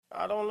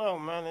I don't know,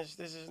 man.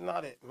 This is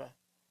not it, man.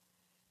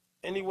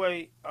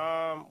 Anyway,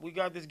 we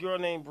got this girl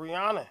named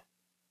Brianna.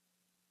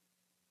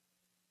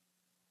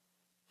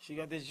 She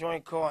got this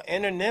joint called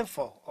Inner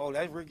Nympho. Oh,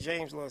 that's Rick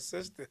James' little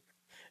sister.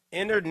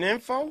 Inner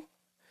Nympho?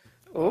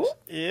 Ooh.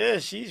 Yeah,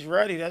 she's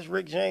ready. That's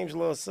Rick James'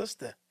 little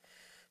sister.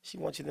 She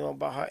wants you to know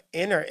about her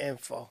inner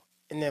info.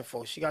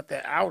 She got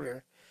that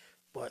outer,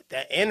 but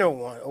that inner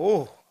one,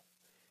 oh,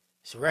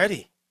 it's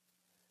ready.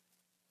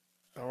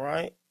 All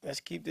right, let's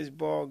keep this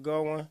ball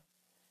going.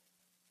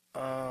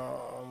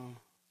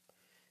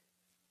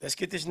 Let's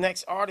get this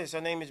next artist.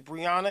 Her name is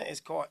Brianna.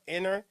 It's called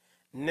Inner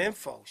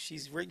Nympho.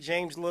 She's Rick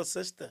James' little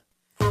sister.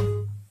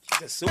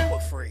 She's a super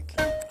freak.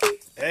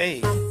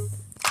 Hey,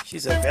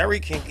 she's a very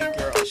kinky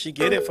girl. She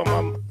get it from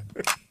her.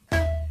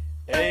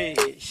 Hey,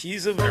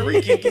 she's a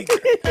very kinky girl.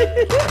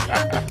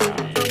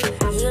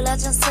 You let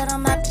just sit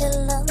on my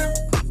pillow.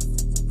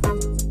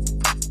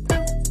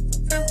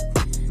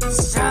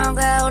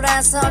 Stronger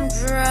than some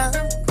drug.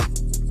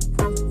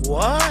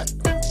 What?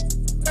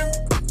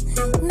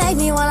 Make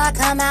me wanna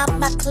come out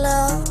my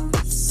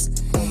clothes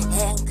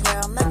and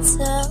curl my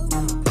toes.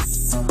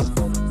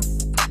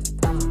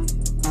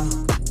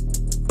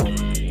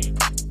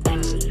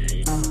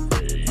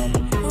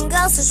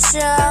 Goes to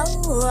show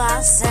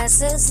our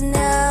senses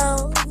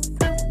know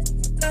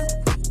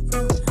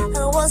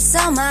what's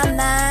on my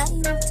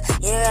mind.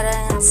 You got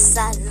an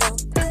inside look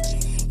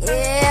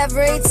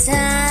every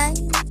time.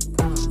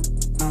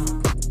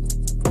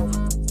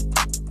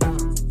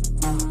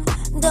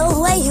 The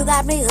way you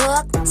got me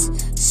hooked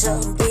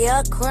shouldn't be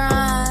a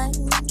crime.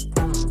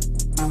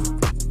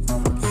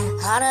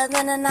 Harder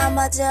than an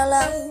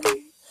armadillo,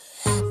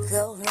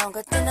 go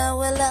longer than a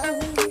willow.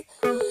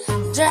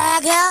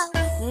 Drag out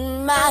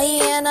my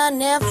inner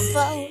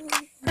nympho.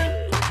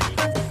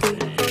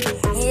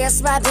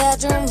 Yes, my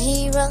bedroom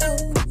hero.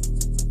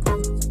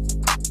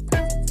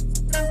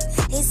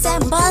 He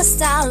said,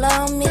 bust all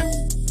on me.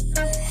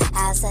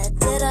 I said,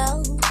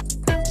 ditto.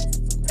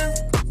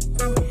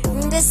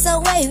 This the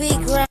way we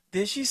grind.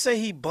 Did she say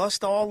he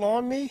bust all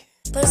on me?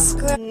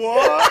 Prescribe.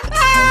 What?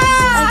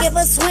 And give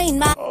a swing,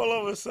 my.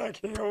 Hold on a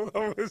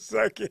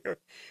second.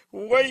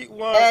 Wait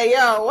one. Hey,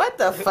 yo, what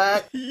the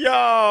fuck?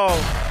 Yo.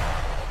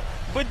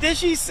 But did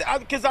she say,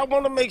 because I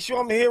want to make sure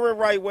I'm hearing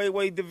right,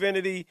 wait,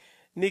 Divinity,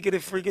 Nika the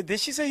Freaker. Did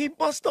she say he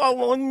bust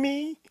all on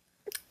me?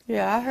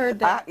 Yeah, I heard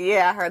that.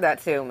 Yeah, I heard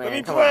that too, man. Let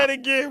me play it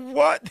again.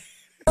 What?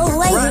 The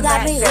way you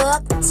got me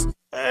hooked.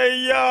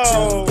 Hey, yo.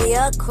 Shouldn't be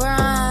a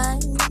crime.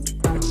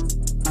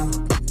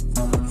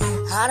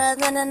 Harder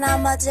than an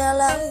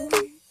armadillo.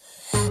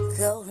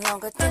 Go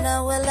longer than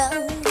a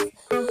willow.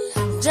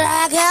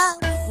 Drag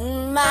out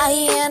my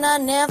inner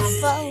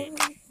nympho.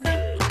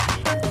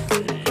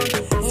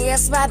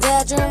 Yes, my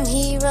bedroom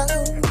hero.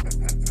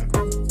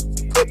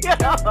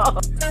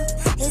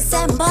 He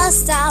said,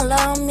 bust all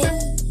on me.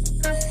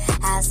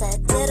 I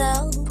said,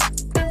 ditto.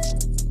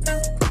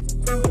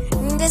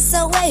 This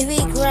the way we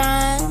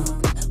grind.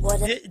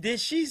 Did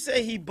she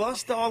say he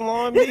bust all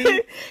on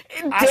me?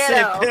 I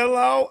said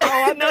pillow.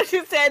 Oh, no,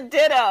 she said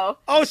ditto.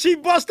 Oh, she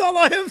bust all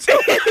on him too.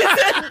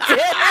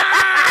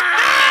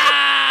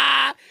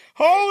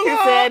 Hold on. She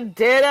said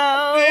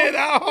ditto.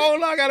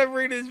 Hold on, I gotta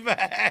bring this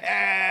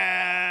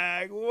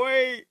back.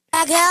 Wait.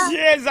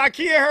 Yeah,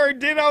 Zakia heard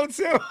ditto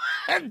too.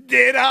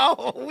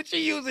 Ditto.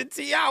 She using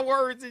T.I.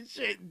 words and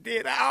shit.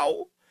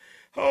 Ditto.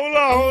 Hold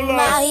on.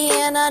 My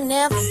inner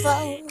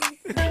nympho.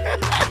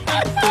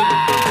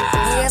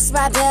 Yes,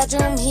 my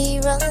bedroom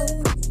hero.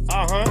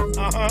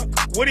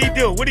 What'd he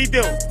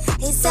do?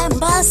 He said,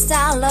 bust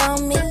all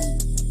on me.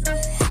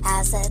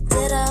 I said,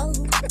 ditto.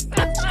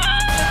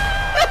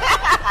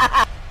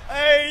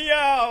 Hey,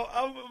 yo,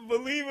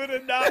 believe it or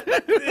not,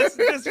 this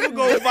will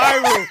go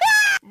viral.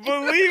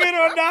 Believe it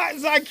or not,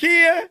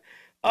 Zakia,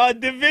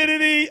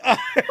 Divinity,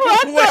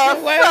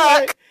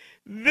 wait.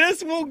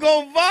 This will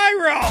go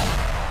viral.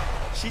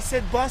 She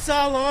said, bust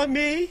all on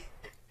me.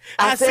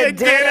 I said,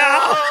 ditto.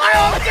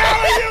 I'm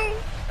telling you.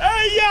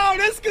 Hey, yo,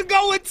 this could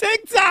go with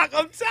TikTok.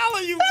 I'm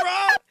telling you,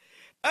 bro.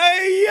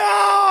 Hey,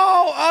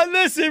 yo.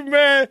 Listen,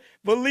 man.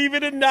 Believe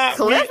it or not,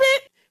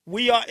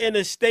 we are in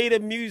a state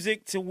of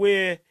music to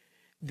where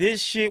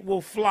this shit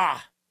will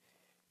fly.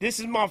 This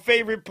is my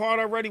favorite part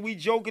already. We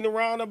joking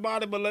around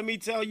about it, but let me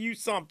tell you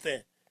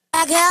something.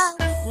 I got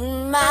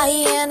my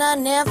inner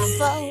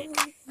nympho.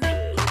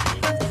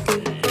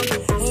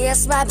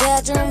 Yes, my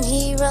bedroom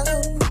hero.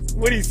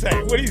 What'd he say,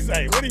 girl?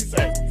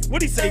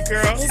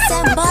 He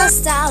said,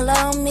 bust all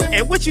on me.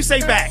 And what you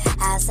say back?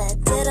 I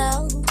said,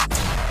 ditto.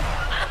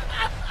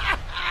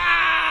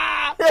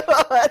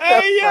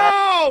 Hey,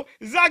 yo!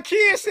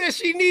 Zakia says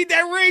she need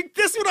that ring.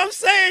 This is what I'm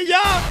saying,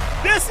 y'all.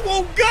 This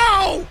will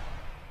go.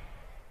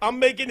 I'm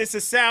making this a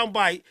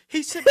soundbite.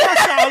 He said,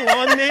 bust all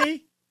on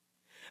me.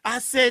 I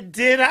said,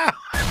 ditto.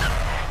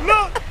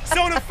 Look,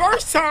 so the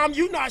first time,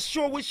 you're not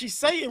sure what she's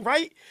saying,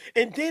 right?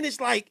 And then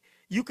it's like,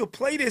 you could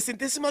play this, and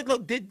this is like,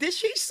 look, did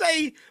she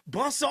say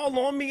bust all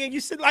on me? And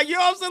you said, like, you know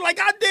what I'm saying? Like,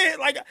 I did.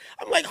 Like,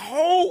 I'm like,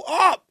 hold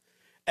up.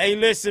 Hey,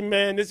 listen,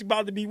 man, this is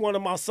about to be one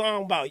of my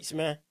song bites,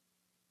 man.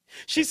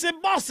 She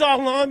said, boss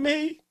all on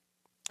me.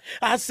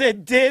 I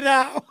said,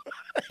 ditto.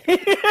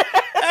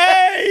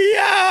 Hey,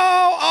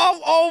 yo,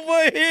 I'm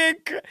over here.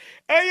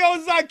 Hey, yo,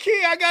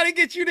 Zakia, I got to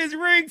get you this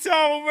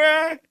ringtone,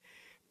 man.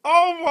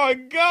 Oh, my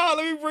God.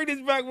 Let me bring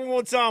this back one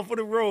more time for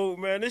the road,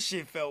 man. This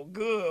shit felt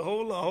good.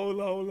 Hold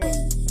on.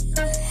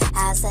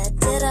 I said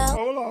ditto.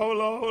 Hold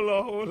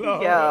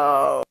on.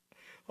 Yo.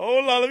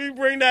 Hold on, let me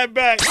bring that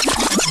back.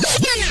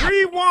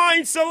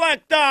 Rewind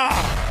selector.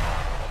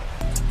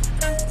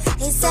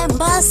 He said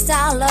bust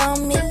all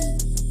on me.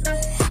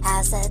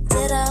 I said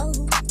ditto.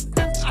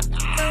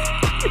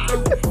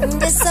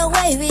 This the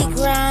way we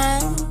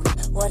grind.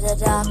 What the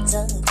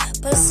doctor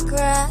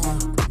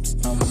prescribed.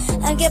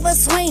 And get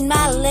between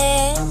my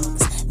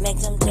legs, make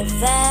them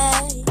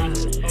divide.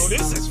 Oh,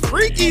 this is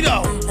freaky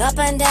though. Up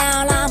and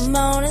down, I'm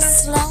on a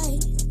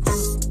slide.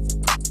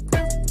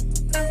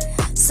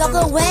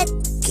 Soaking wet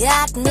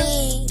got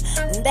me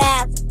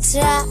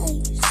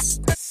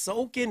baptized.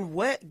 Soaking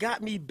wet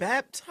got me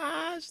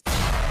baptized?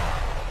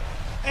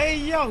 Hey,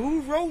 yo,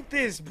 who wrote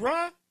this,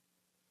 bruh?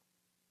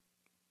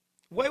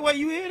 Wait,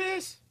 you hear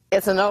this?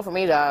 It's a no for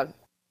me, dog.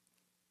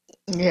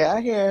 Yeah,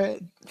 I hear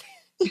it.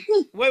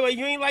 Wait,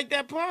 you ain't like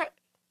that part?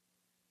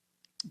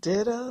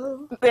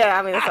 Ditto. Yeah,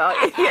 I mean, it's all.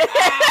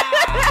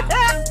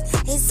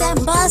 He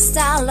said bust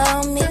all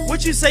on me.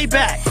 What you say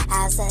back?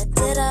 I said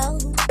ditto.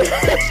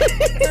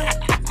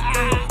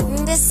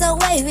 This the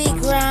way we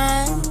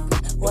grind.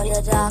 What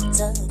the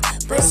doctor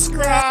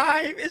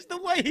prescribed. It's the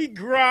way he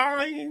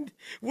grind.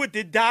 What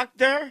the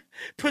doctor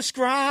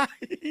prescribed.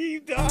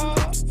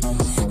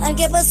 And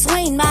get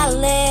between my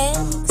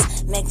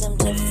legs, make them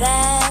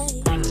divide.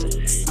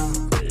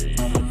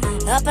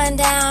 Up and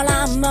down,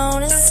 I'm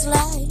on a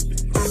slide.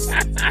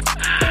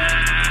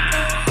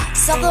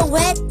 Soaking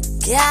wet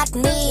got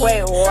me.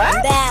 Wait,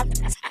 what?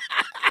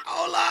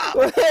 Hold up.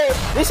 Wait,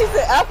 did she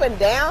say up and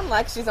down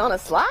like she's on a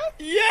slide?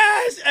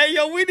 Yes. Hey,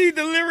 yo, we need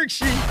the lyric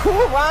sheet. Who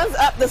runs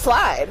up the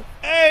slide?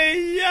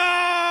 Hey,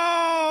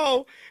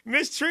 yo.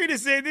 Miss Trina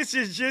said this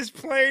is just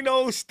plain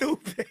old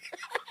stupid.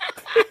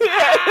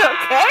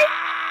 Okay.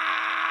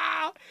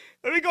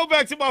 Let me go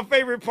back to my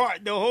favorite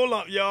part, though. Hold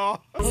up,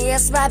 y'all.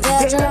 Yes, my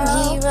bedroom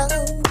hero.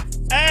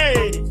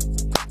 Hey,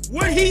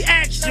 what he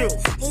asked you?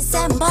 He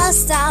said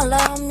bust all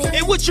on me.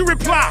 And what you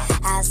reply?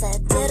 I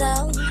said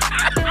ditto.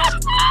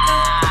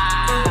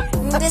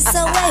 This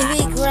the way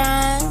we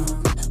grind.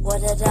 What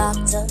the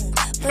doctor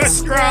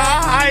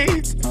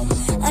prescribed.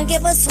 Prescribed. And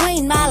get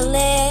between my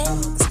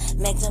legs,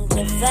 make them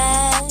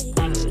divide.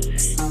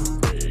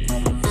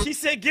 She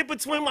said, get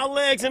between my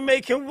legs and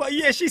make him.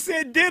 Yeah, she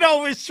said,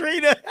 ditto, Miss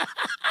Trina.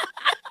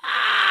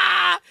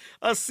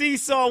 A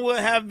seesaw would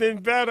have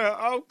been better.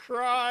 I'm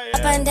crying.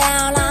 Up and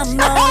down, I'm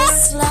on a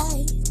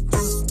slide.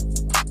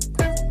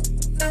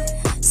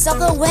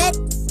 Soaking wet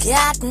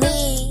got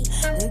me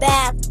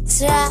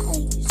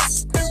baptized.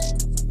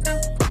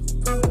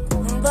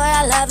 Boy,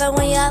 I love it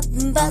when you're up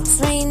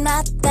between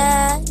my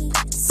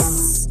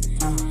thighs.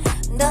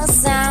 Those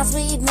sounds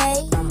we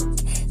make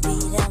be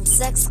them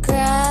sex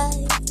cries.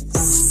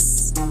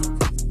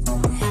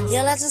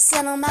 You let your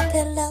skin on my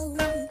pillow,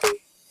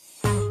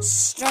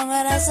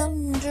 stronger than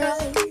some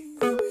drugs.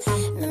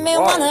 Make me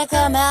wanna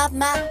come out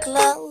my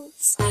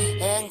clothes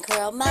and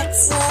curl my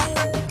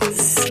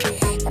toes.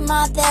 In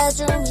my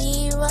bedroom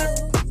hero.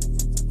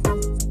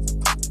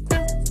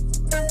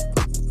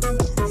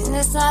 And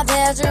it's my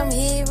bedroom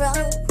hero.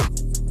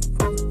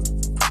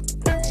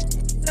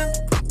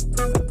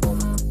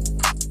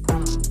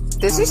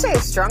 Did she say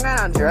strung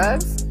out on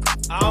drugs?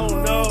 I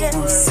don't know,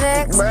 Them man.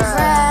 sex Bruh.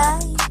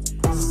 cries.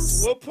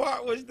 What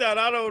part was that?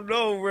 I don't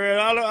know,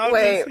 man.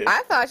 Wait,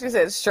 I thought she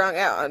said strung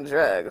out on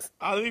drugs.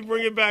 Let me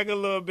bring it back a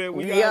little bit.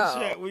 We gotta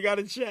check.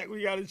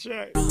 We gotta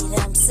check.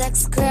 Them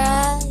sex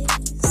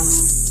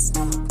cries.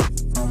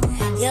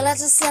 You let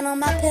your skin on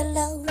my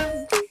pillow,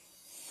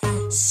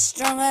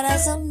 stronger than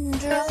some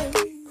drugs.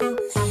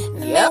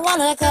 Me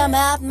wanna come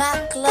out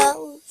my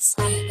clothes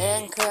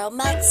and curl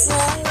my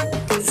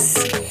toes.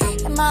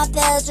 In my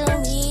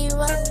bedroom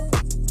hero.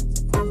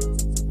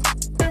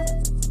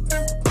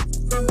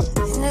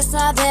 And it's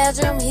my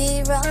bedroom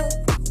hero.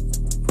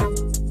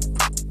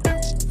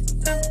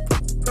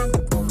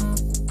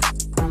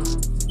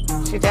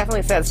 She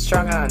definitely said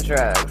strung out on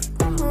drugs.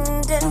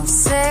 Them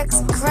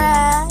sex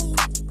cries.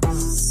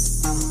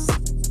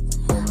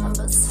 I'm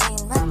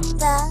between my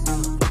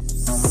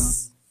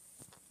thighs.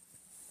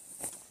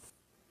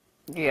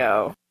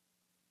 Yo.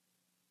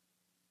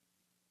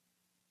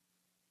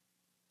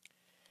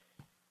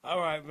 All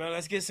right, man.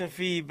 Let's get some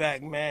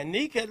feedback, man.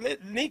 Nika,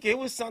 it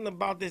was something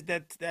about this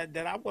that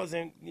I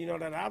wasn't,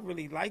 that I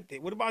really liked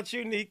it. What about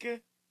you, Nika?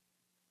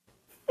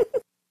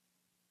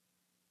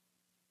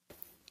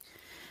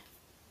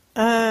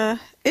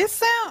 It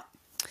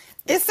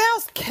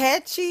sounds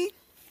catchy,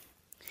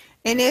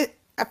 and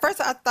at first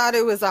I thought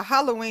it was a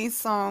Halloween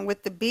song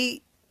with the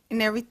beat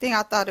and everything.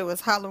 I thought it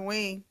was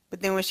Halloween,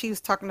 but then when she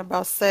was talking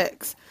about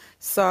sex,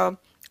 so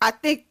I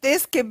think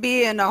this could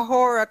be in a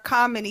horror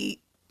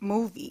comedy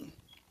movie.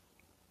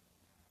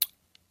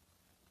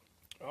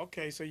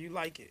 Okay, so you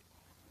like it.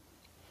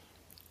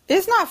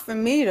 It's not for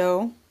me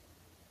though,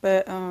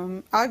 but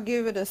I'll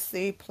give it a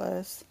C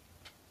plus.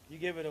 You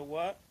give it a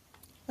what?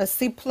 A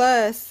C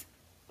plus,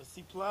 A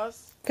C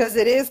plus? because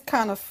it is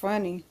kind of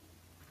funny.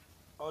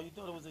 Oh, you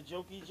thought it was a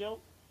jokey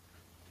joke?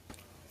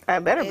 I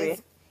better be.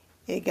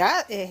 It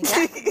got to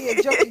be a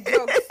jokey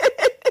joke.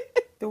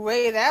 The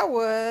way that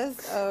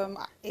was,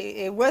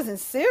 it wasn't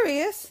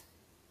serious.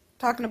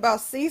 Talking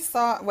about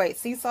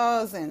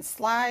seesaws and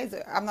slides.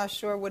 I'm not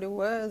sure what it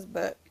was,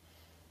 but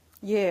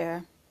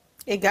yeah,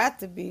 it got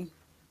to be.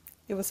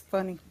 It was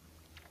funny.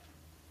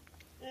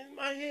 Is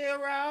my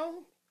hero?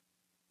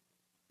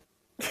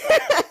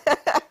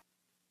 Let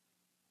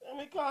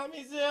me call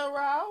me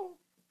Zero.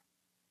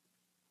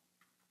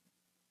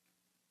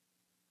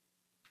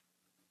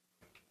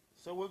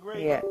 So what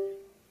grade? Yeah.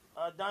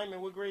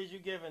 Diamond, what grade you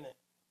giving it?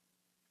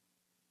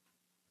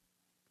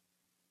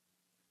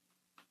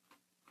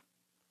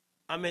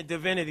 I'm in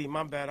Divinity.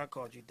 My bad. I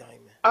called you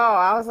Diamond. Oh,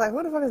 I was like,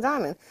 who the fuck is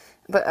Diamond?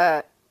 But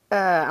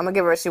I'm gonna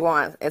give her what she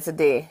wants. It's a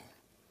D.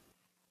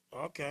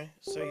 Okay.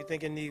 So you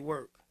think it need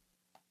work?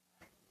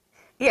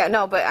 Yeah,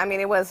 no, but I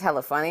mean, it was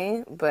hella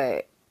funny.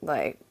 But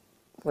like,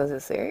 was it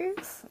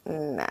serious?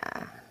 Nah.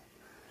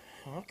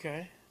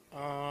 Okay.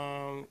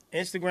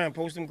 Instagram,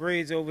 post some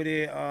grades over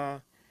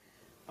there.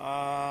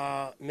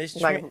 Miss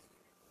Like, Trent,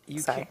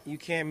 sorry. you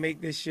can't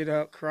make this shit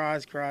up.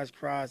 Cries.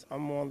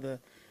 I'm on the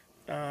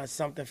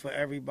something for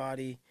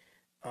everybody.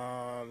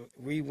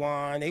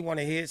 Rewind. They want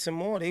to hear some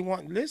more.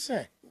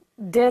 Listen.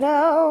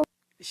 Ditto.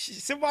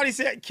 Somebody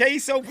said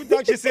Queso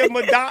Production said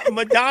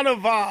Madonna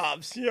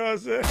vibes. You know what I'm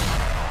saying?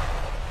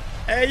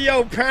 Hey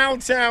yo,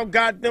 Pound Town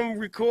got them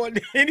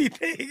recording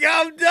anything.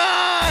 I'm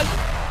done.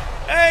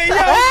 Hey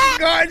yo,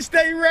 Garden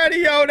State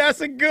Radio.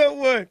 That's a good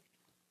one.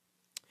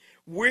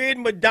 Weird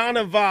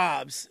Madonna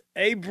vibes.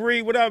 Hey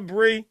Bree, what up,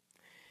 Bree?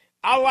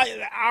 I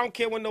don't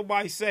care what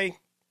nobody say.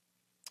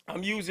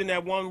 I'm using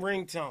that one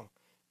ringtone.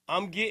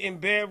 I'm getting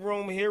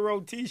Bedroom Hero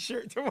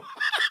t-shirt tomorrow.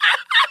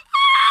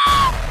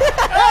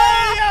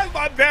 Hey, yeah,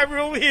 my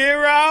Bedroom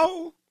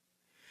Hero.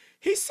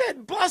 He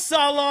said, bust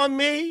all on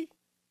me.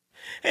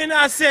 And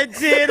I said,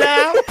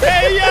 ditto.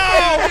 Hey,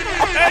 yo,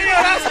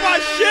 that's my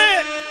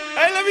shit.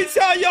 Hey, let me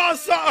tell y'all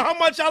something, how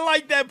much I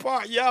like that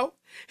part, yo.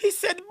 He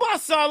said,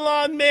 bust all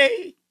on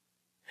me.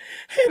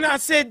 And I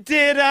said,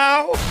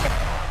 ditto.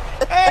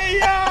 Hey,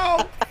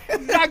 yo.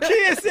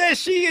 Zakia says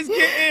she is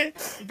getting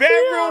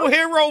Bedroom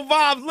Hero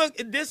vibes. Look,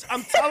 this,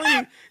 I'm telling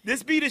you,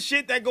 this be the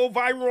shit that go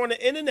viral on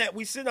the internet.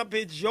 We sit up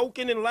here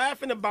joking and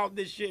laughing about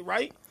this shit,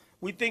 right?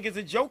 We think it's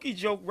a jokey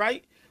joke,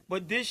 right?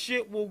 But this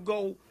shit will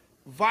go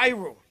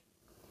viral.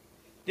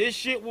 This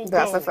shit will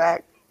That's go a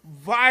fact.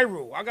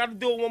 viral. I got to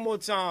do it one more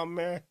time,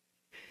 man.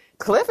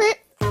 Clip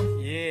it.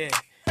 Yeah.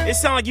 It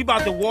sounds like you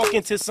about to walk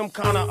into some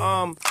kind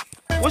of,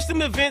 what's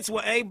them events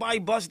where everybody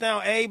busts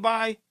down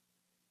everybody?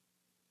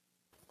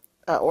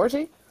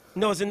 Orgy?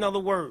 No, it's another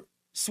word.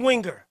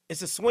 Swinger.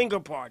 It's a swinger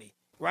party,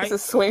 right? It's a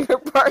swinger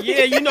party.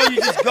 Yeah, you know,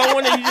 you just go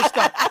in and you just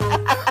start.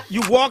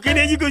 You walk in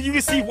there, you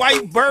can see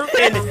White Burt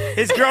and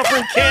his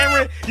girlfriend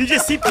Cameron. You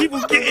just see people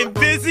getting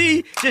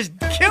busy, just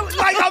killing.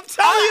 Like I'm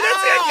telling you, this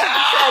is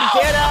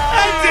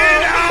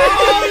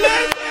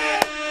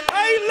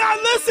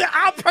listen,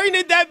 I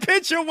painted that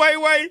picture,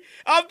 way.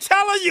 I'm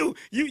telling you,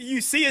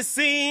 you see a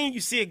scene, you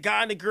see a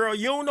guy and a girl,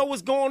 you don't know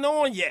what's going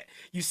on yet.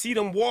 You see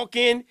them walk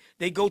in,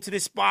 they go to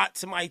this spot,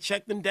 somebody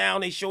check them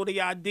down, they show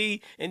their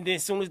ID, and then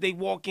as soon as they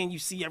walk in, you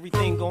see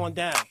everything going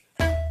down.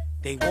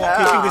 They walk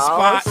in through the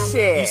spot,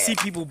 shit. You see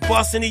people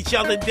busting each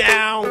other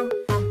down,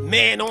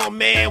 man on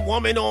man,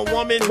 woman on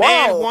woman, Whoa.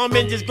 man,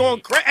 woman, just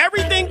going crazy.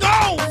 Everything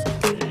goes.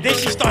 Then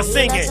she starts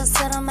singing. Just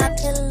sit on my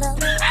pillow.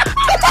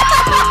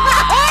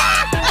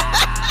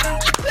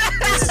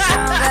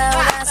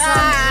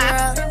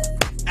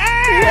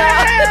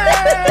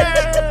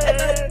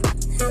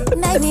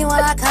 Make me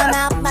wanna come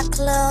out my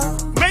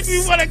club. Make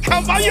me wanna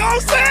come out. You know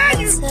what I'm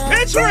saying? You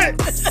picture it.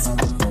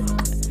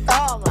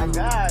 Oh my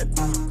God.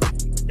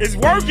 It's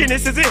working.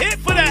 This is a hit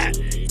for that.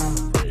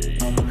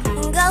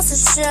 Goes to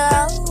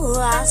show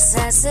our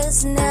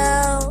senses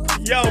know.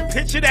 Yo,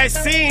 picture that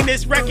scene.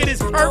 This record is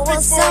perfect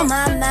What's for on it.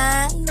 my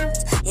mind?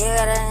 You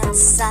got an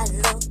inside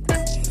look.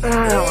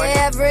 Oh,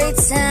 Every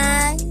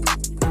time.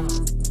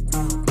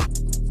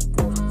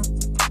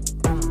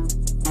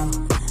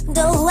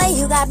 The way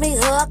you got me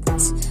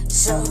hooked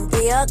shouldn't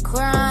be a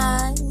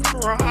crime.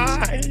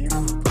 Right.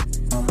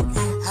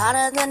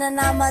 Harder than an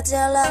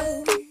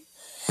armadillo.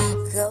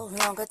 Go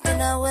longer than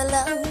a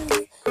willow.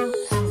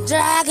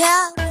 Drag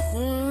out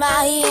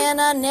my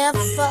inner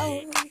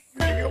nympho.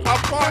 Here come my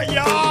part,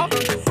 y'all.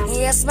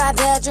 Yes, my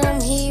bedroom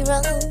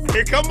hero.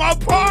 Here come my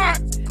part.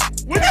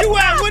 What you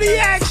at? What he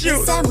asked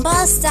you? Said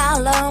bust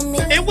all on me.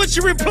 And what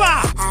you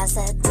reply? I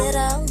said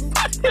ditto.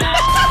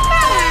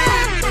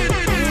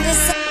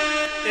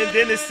 And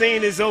then the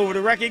scene is over.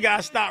 The record got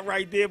to stop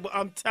right there. But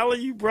I'm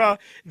telling you, bro,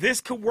 this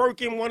could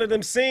work in one of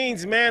them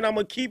scenes, man. I'm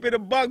going to keep it a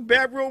buck.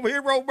 Bedroom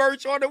Hero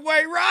merch on the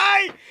way,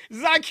 right?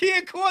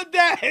 Zakia caught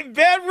that.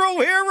 Bedroom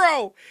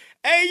Hero.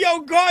 Hey, yo,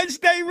 Garden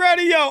State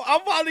Radio.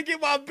 I'm about to get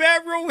my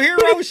bedroom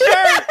hero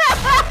shirt.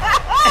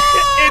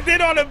 And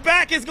then on the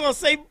back, it's going to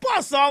say,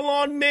 bust all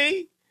on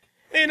me.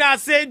 And I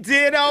said,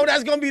 ditto.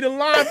 That's going to be the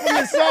line from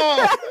the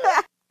song.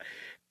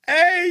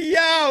 Hey,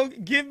 yo,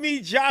 give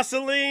me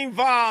Jocelyn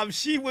vibes.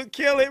 She would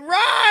kill it.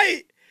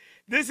 Right.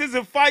 This is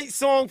a fight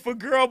song for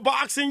girl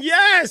boxing.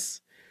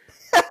 Yes.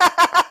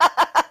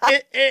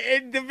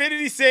 And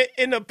Divinity said,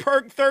 in a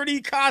Perk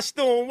 30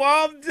 costume.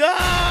 Well, I'm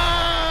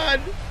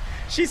done.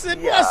 She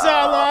said, what's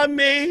all on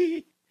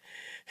me?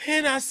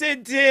 And I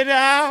said,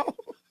 ditto.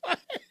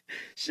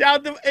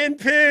 Shout them in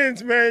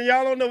pins, man.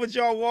 Y'all don't know what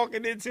y'all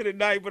walking into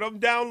tonight, but I'm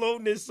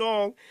downloading this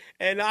song,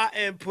 and I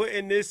am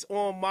putting this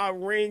on my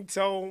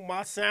ringtone,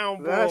 my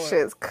soundboard. That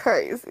shit's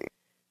crazy.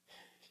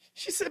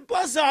 She said,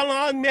 buzz all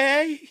on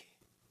me.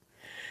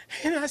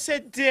 And I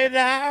said,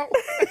 ditto.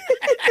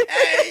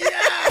 Hey, yo.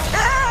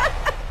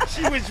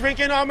 She was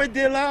drinking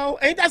armadillo.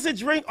 Ain't that a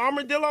drink,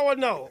 armadillo, or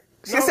no?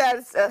 She said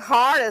it's as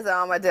hard as an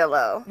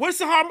armadillo. What's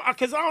the hard?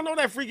 Because I don't know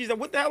that freaky stuff.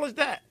 What the hell is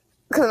that?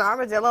 Because an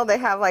armadillo, they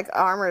have like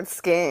armored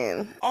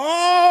skin.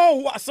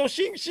 Oh, so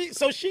she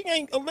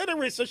ain't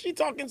illiterate. So she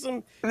talking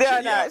some.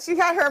 No, she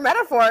had her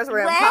metaphors were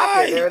in right.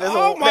 pocket.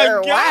 Oh my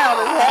God,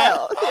 wild as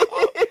hell.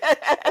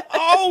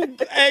 Oh,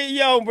 hey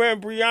yo, man,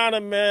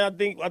 Brianna, man,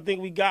 I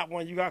think we got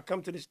one. You gotta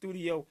come to the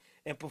studio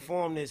and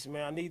perform this,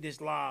 man. I need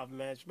this live,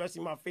 man.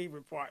 Especially my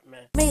favorite part,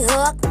 man. Me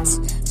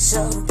hooked,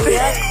 so be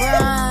a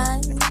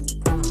crime.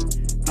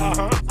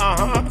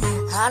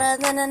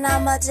 Hotter than an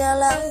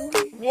armadillo.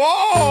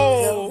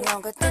 Whoa!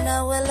 Longer than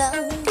a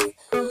willow.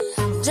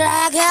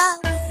 Drag out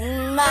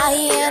my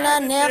inner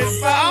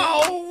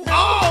nipple.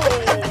 Oh!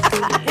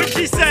 What'd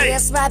she say?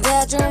 Yes, my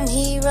bedroom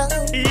hero.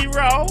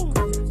 Hero?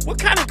 What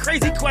kind of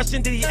crazy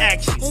question did he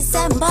ask you? He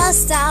said,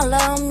 bust all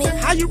on me.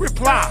 How you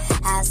reply?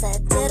 I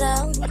said,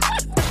 ditto.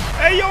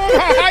 Hey, yo, I'm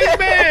her hype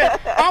man.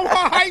 I'm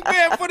her hype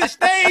man for the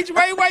stage.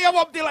 Wait, I'm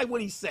up there like,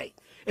 what'd he say?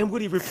 And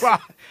would he reply?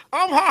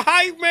 I'm her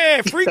hype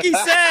man. Freaky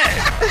said.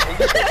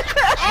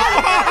 I'm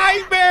her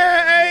hype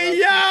man. Hey,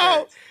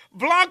 yo.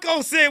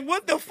 Blanco said,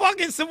 what the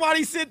fuck is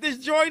somebody sent this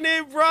joint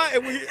in, bro?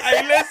 And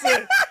hey,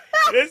 listen.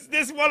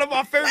 This one of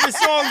my favorite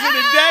songs of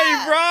the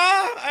day,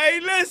 bro. Hey,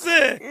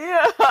 listen.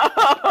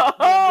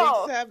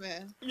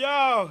 Big7.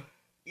 Yo.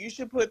 You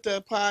should put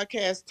the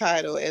podcast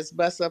title as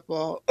Bust Up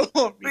on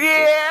Me.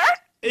 Yeah.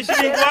 It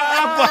should be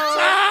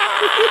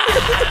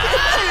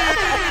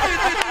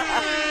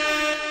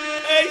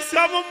Hey,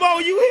 Summer Mo,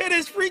 you hear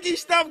this freaky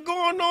stuff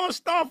going on?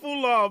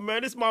 Starful Love,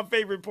 man. This is my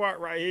favorite part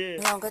right here.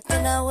 Longer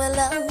than a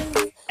willow.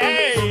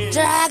 Hey.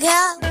 Drag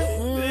out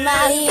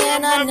my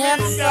inner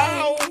nipple.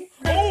 Oh.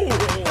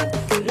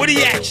 What did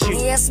he ask you?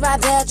 Yes, my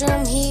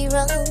bedroom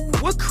hero.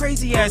 What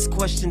crazy ass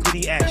question did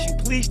he ask you?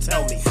 Please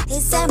tell me. He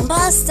said,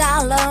 bust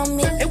all on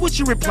me. And what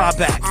you reply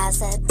back? I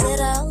said,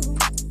 ditto.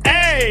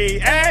 Hey.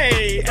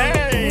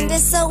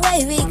 This the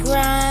way we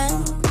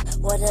grind.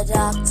 What a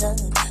doctor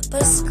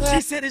prescribe.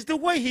 She said it's the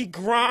way he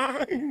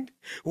grind.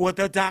 What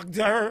the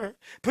doctor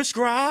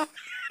prescribe.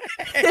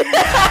 Hey,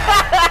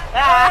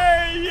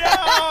 yo.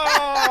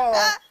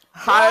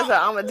 Hard as an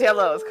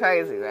armadillo is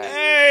crazy, right?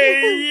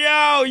 Hey,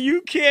 yo,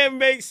 you can't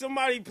make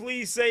somebody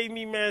please save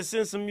me, man.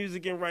 Send some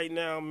music in right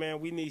now,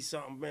 man. We need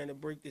something, man, to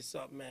break this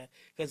up, man.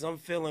 Because I'm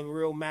feeling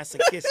real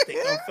masochistic.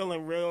 I'm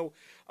feeling real,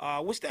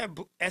 what's that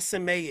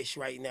SMA-ish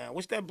right now?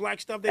 What's that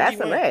black stuff they be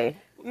wearing?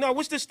 SMA? No,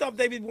 what's the stuff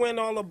they be wearing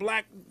all the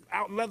black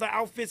leather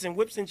outfits and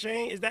whips and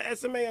chain? Is that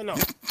SMA or no?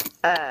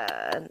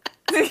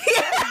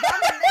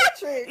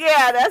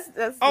 Yeah,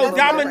 that's Oh,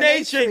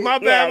 dominatrix. My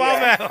bad, my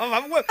bad.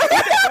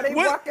 Are they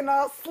walking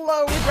all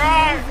slow with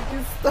Right. the music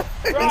and stuff?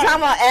 You talking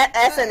about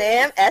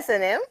S&M?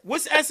 S&M?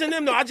 What's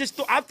S&M though? I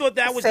thought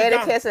that was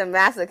Sadicist and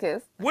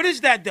masochist. What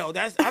is that though?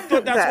 I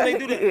thought that's when they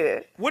do that. Yeah.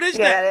 What is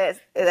that?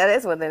 That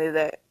is what they do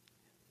that.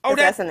 Oh,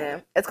 It's that's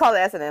S&M. It's called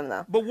S&M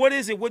though. But what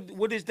is it?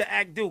 What does the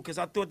act do? Because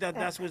I thought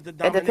that's was the It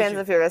domination. depends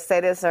if you're a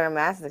sadist or a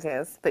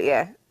masochist. But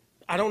yeah.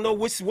 I don't know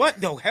what's what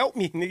though. Help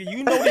me, nigga.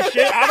 You know this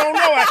shit. I don't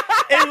know.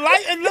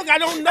 Enlighten. Look, I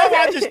don't know.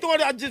 I just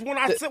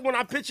thought. When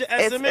I picture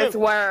S&M. It's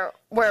where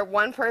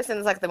one person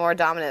is like the more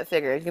dominant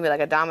figure. You can be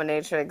like a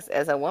dominatrix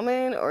as a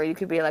woman, or you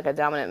could be like a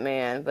dominant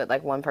man, but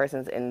like one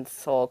person's in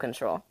sole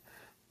control.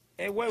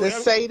 Hey, wait, The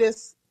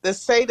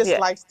sadist Yeah.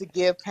 likes to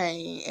give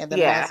pain, and the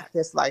Yeah.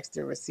 masochist likes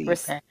to receive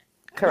pain.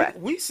 Correct.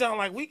 We sound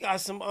like we got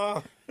some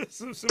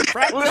some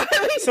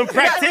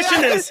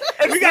practitioners.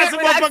 We got some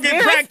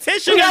motherfucking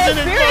practitioners in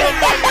this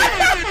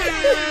motherfucker.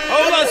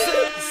 Hold on,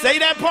 say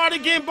that part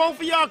again, both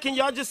of y'all. Can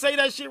y'all just say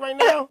that shit right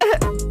now? He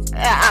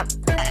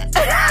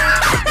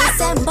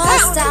said,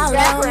 bust all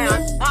on me.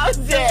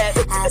 I'm dead.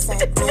 I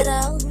said,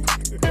 ditto.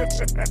 This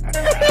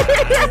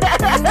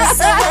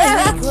the way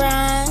we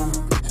grind.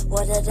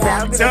 What a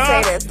doctor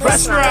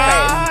That's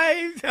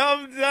right.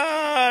 I'm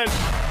done.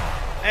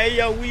 Hey,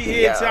 yo, we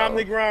here, Time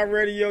to Grind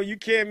Radio. You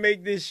can't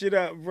make this shit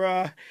up,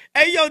 bruh.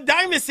 Hey, yo,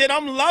 Diamond said,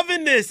 I'm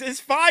loving this.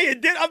 It's fire.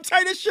 I'm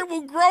telling you, this shit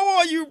will grow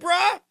on you,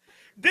 bruh.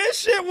 This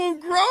shit will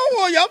grow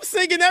on you. I'm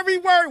singing every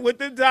word with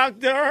the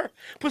doctor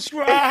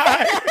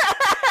prescribed.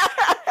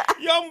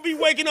 Yo, I'm gonna be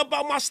waking up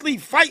out my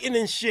sleep fighting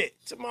and shit.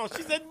 Tomorrow,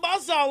 she said,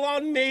 buzz all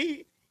on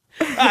me.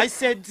 I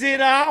said,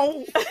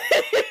 ditto.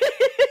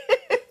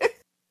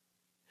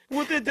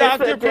 What the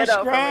doctor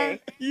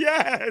prescribed?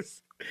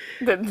 Yes.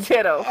 The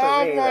ditto for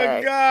Oh me. my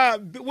like,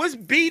 God. What's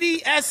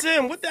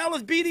BDSM? What the hell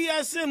is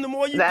BDSM? The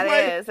more you that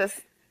play. is.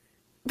 It's,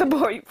 the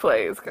more you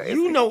play is crazy.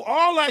 You know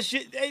all that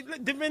shit. Hey,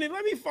 Divinity,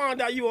 let me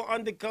find out you are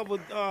undercover.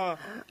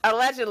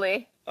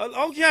 Allegedly.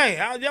 Okay,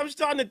 I'm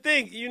starting to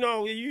think. You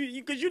know,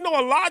 because you know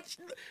a lot.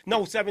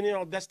 No, 7. You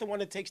know, that's the one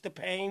that takes the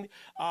pain.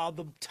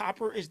 The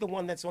topper is the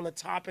one that's on the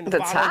top, and the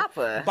bottom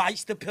topper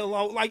bites the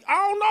pillow. Like I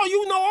don't know.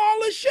 You know all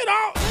this shit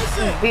out.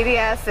 Listen.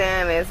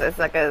 BDSM is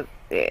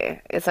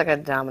it's like a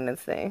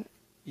dominance thing.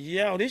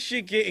 Yo, this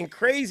shit getting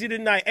crazy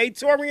tonight. Hey,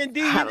 Tori and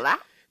D. Hello?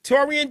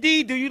 Tori and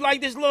D, do you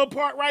like this little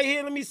part right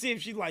here? Let me see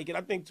if she like it.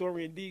 I think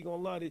Tori and D gonna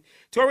love it.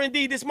 Tori and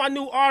D, this is my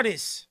new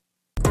artist.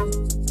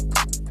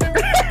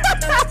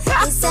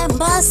 He said,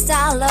 bust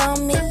all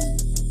on me.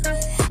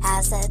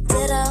 I said,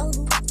 ditto.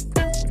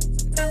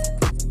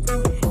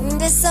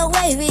 This a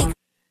way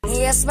we.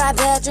 Here's my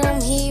bedroom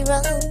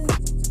hero.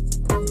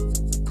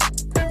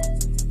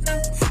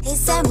 He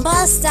said,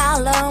 bust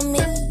all on me.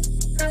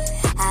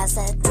 I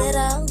said,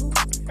 ditto.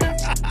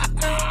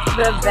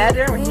 The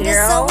bedroom This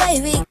hero a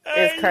way we.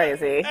 is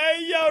crazy.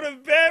 Hey, yo, the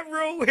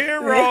bedroom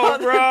hero,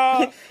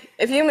 bro.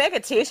 If you make a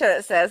T-shirt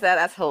that says that,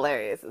 that's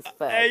hilarious as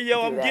fuck. Hey,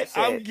 yo, Do that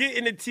I'm shit.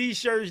 getting the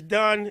T-shirts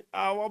done.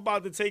 I'm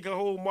about to take a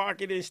whole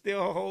market and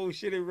steal her whole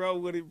shit and roll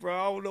with it, bro.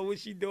 I don't know what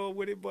she doing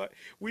with it, but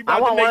we about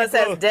I want to make one it that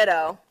says look.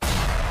 ditto.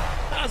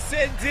 I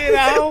said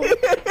ditto.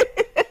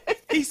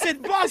 He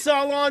said boss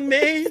all on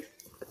me.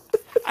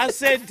 I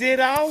said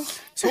ditto.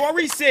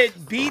 Tori said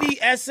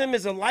BDSM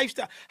is a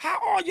lifestyle. How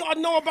all y'all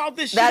know about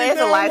this shit? That is and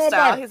I a don't know lifestyle.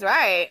 about it? He's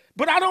right.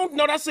 But I don't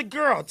know. That's a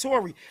girl,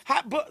 Tori.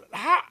 I Oh,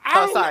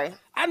 don't sorry. know.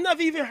 I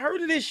never even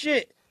heard of this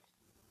shit.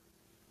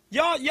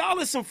 Y'all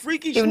is some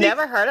freaky. You've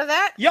never heard of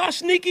that? Y'all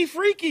sneaky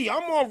freaky.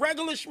 I'm on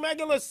regular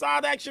schmegular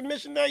side action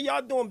missionary.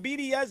 Y'all doing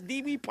BDS,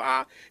 DB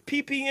Pie,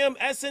 PPM,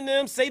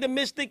 S&M, Say the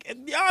Mystic.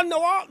 Y'all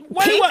know all.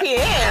 Wait, what?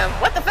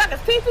 PPM? What the fuck is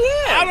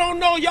PPM? I don't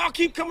know. Y'all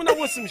keep coming up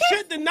with some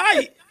shit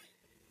tonight.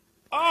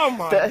 Oh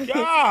my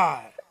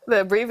God.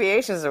 The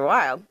abbreviations are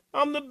wild.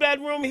 I'm the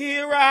bedroom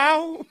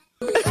hero.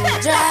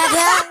 Drag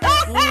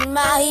out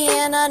my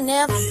inner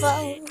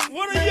nympho.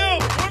 What are you?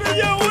 What are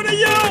you? What are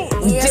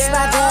you? Here's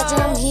my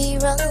bedroom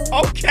hero.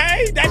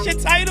 Okay, that's your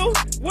title?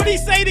 What'd he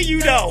say to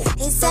you though?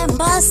 He said,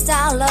 bust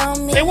all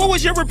on me. And what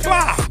was your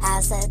reply? I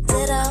said,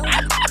 ditto.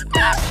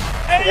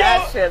 Hey,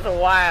 That yo. shit's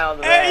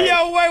wild, man. Hey,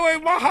 yo,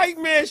 wait. My hype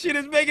man shit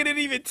is making it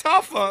even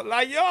tougher.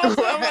 Like, yo, I'm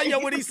like, yo,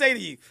 what'd he say to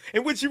you?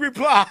 And what'd you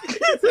reply?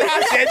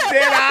 I said,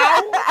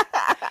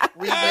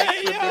 ditto.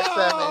 Hey,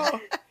 yo.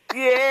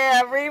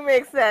 Yeah,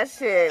 remix that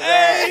shit,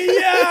 man. Hey,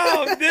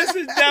 yo, this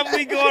is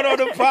definitely going on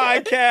the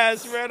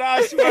podcast, man.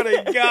 I swear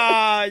to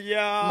God,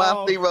 yo.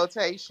 Monthly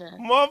rotation.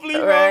 Monthly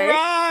Right.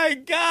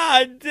 right.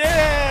 God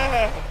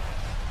damn.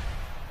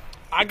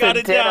 I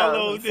gotta ditto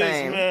download is the this,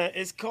 same. man.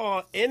 It's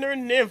called Inner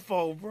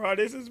Nympho, bro.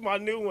 This is my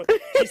new one.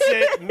 She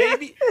said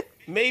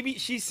maybe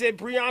she said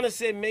Brianna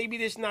said maybe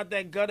this not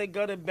that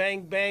gutter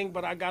bang bang,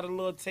 but I got a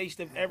little taste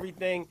of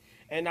everything,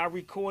 and I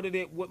recorded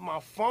it with my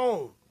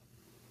phone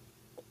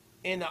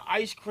in the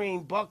ice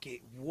cream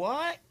bucket.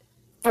 What?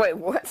 Wait,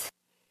 what?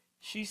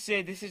 She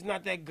said this is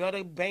not that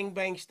gutter bang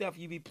bang stuff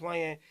you be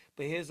playing,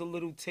 but here's a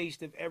little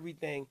taste of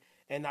everything,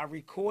 and I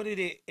recorded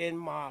it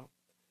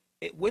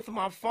with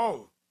my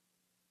phone.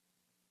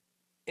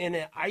 In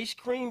an ice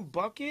cream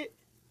bucket,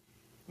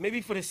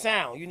 maybe for the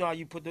sound. You know how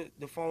you put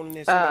the phone in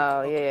there. So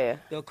Oh, yeah.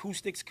 The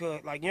acoustics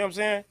could, like, you know what I'm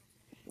saying?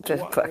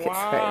 Just buckets,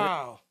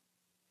 wow.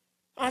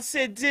 I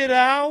said,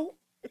 ditto.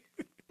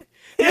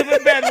 You're the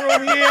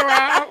bedroom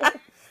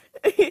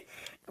hero.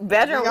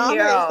 Bedroom Rihanna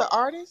hero. is the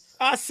artist?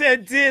 I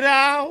said,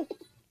 ditto.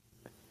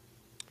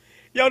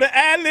 Yo, the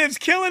ad-libs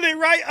killing it,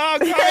 right,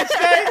 College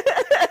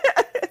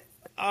State?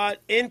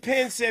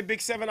 N-Pen said,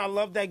 Big7, I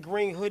love that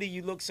green hoodie.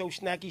 You look so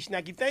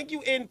snacky. Thank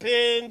you,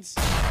 N-Pens.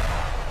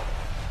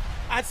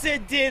 I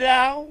said,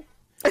 ditto.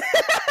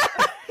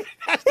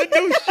 That's the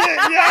new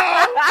shit,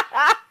 yo.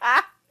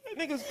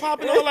 Niggas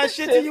popping all that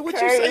shit to you. What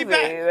you say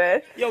back?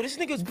 Man. Yo, this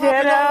nigga's popping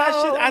all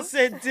that shit. I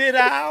said,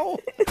 ditto.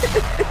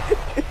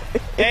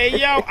 Hey,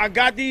 yo, I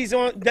got these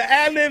on. The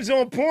ad-libs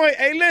on point.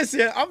 Hey,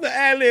 listen, I'm the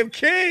ad-lib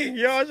king,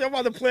 yo. I'm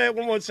about to play it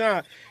one more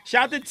time.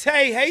 Shout out to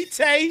Tay. Hey,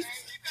 Tay.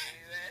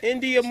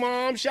 India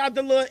mom. Shout out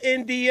to little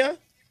India.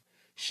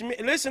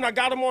 Listen, I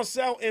got them on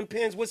sale in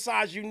pins. What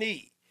size you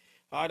need?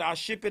 All right, I'll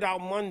ship it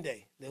out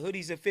Monday. The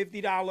hoodies are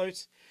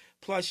 $50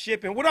 plus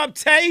shipping. What up,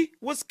 Tay?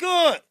 What's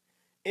good?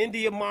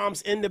 India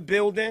mom's in the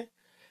building.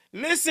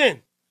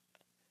 Listen,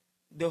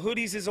 the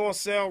hoodies is on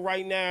sale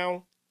right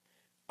now.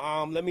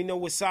 Let me know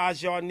what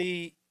size y'all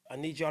need. I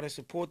need y'all to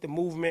support the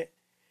movement.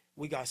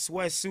 We got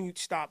sweatsuits.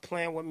 Stop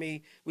playing with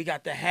me. We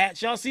got the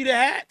hats. Y'all see the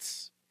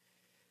hats?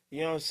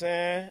 You know what I'm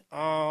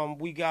saying?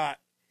 We got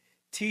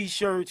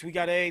T-shirts. We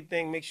got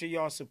everything. Make sure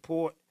y'all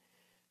support.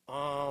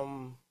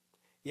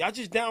 Y'all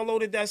just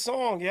downloaded that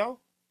song, yo.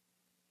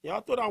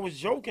 Y'all thought I was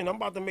joking. I'm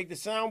about to make the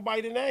sound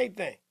bite and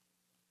everything.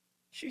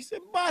 She said,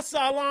 bust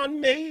all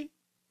on me.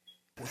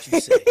 What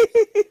you say?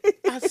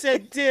 I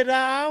said,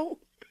 ditto.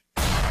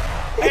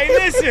 Hey,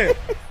 listen.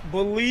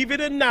 Believe it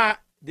or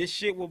not, this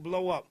shit will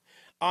blow up.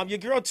 Your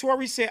girl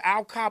Tori said,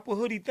 I'll cop a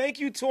hoodie. Thank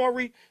you,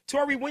 Tori.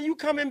 Tori, when you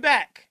coming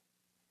back?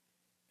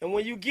 And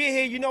when you get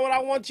here, you know what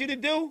I want you to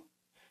do?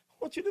 I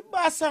want you to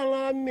bust all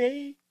on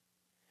me.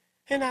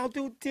 And I'll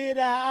do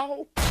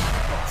ditto.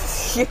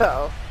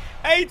 Yo.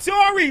 Hey,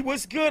 Tori,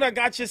 what's good? I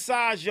got your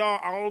size, y'all.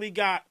 I only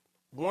got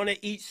one of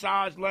each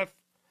size left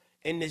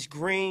in this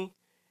green.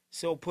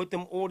 So put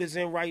them orders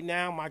in right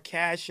now. My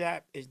Cash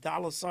App is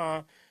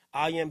 $,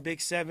 I am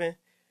Big7.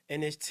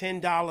 And it's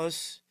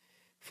 $10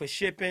 for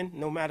shipping,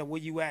 no matter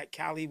where you at.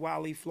 Cali,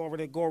 Wally,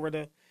 Florida,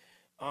 Gorida.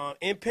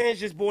 Impinge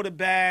just bought a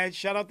badge.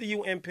 Shout out to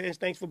you, Impinge.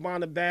 Thanks for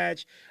buying a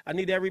badge. I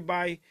need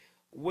everybody.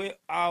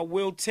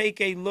 We'll take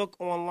a look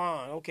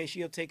online. Okay,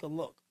 she'll take a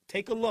look.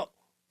 Take a look.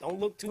 Don't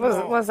look too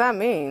long. What does that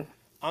mean?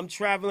 I'm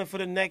traveling for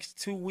the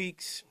next 2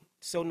 weeks,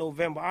 so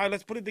November. All right,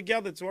 let's put it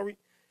together, Tori.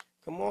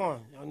 Come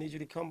on. I need you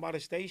to come by the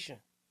station.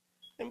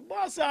 And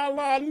bust all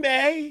on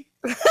me.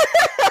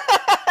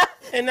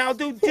 And I'll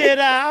do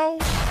ditto.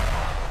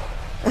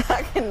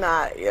 I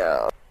cannot,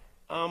 yo.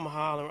 I'm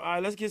hollering. All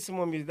right, let's get some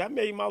more music. That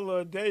made my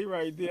little day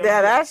right there.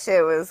 Yeah, that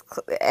shit was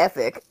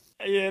epic.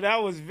 Yeah,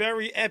 that was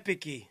very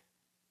epic-y.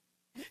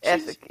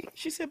 Epic-y.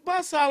 She said,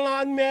 bust all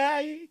on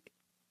me.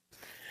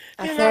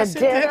 I said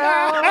ditto.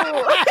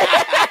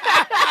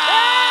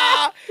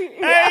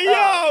 Hey,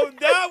 yo,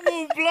 that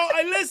will blow.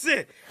 Hey,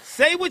 listen,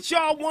 say what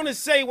y'all want to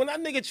say. When that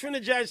nigga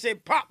Trinidad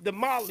said, pop the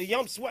Molly,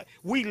 I'm sweat.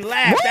 We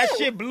laughed. That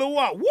shit blew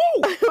up. Woo!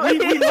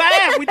 We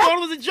laughed. We thought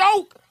it was a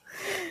joke.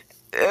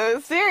 It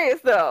was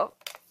serious, though.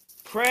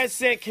 Prez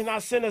said, can I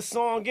send a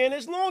song in?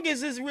 As long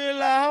as it's real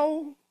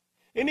loud.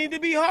 It need to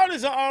be hard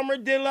as an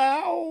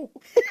armadillo.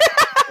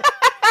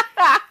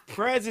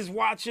 Prez is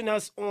watching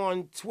us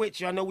on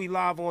Twitch. I know we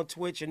live on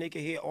Twitch, and they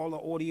can hear all the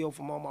audio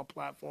from all my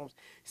platforms.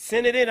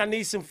 Send it in. I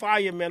need some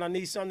fire, man. I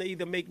need something to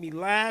either make me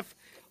laugh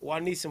or I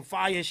need some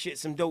fire shit,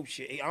 some dope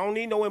shit. I don't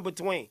need no in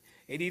between.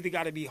 It either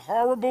got to be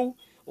horrible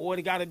or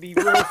it got to be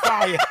real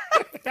fire.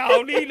 I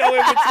don't need no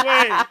in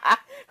between.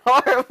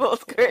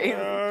 Horrible's crazy. You know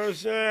what I'm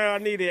saying? I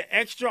need it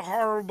extra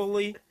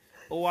horribly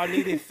or I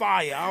need it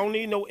fire. I don't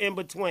need no in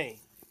between.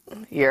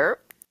 Yep.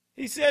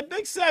 He said,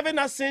 Big7,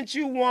 I sent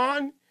you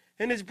one.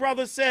 And his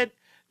brother said,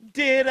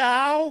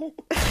 ditto.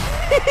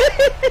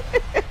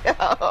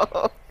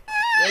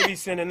 Maybe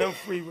sending them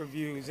free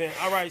reviews in.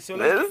 All right, so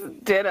this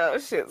ditto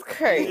shit's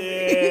crazy.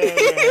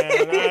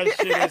 Yeah, man. That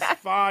shit is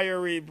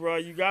fiery, bro.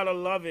 You gotta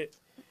love it.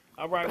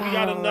 All right, we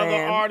got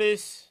another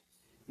artist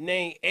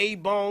named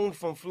A-Bone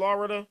from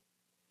Florida.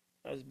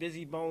 That's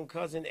Busy Bone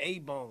cousin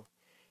A-Bone.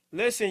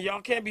 Listen, y'all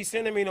can't be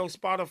sending me no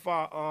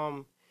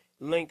Spotify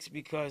links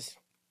because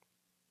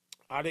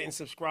I didn't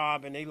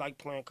subscribe and they like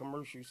playing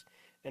commercials.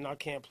 And I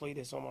can't play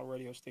this on my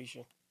radio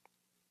station.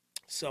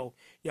 So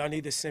y'all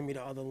need to send me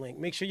the other link.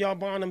 Make sure y'all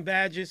buying them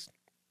badges.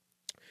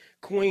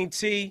 Queen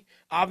T,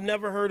 I've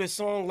never heard a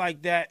song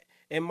like that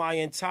in my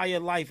entire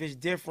life. It's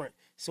different.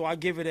 So I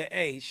give it an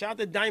A. Shout out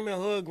to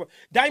Diamond Hood.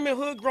 Diamond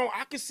Hood Grown,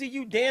 I can see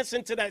you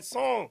dancing to that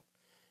song.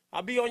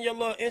 I'll be on your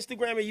little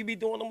Instagram and you be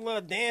doing them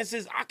little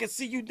dances. I can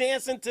see you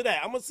dancing to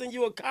that. I'm going to send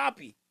you a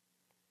copy.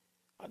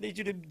 I need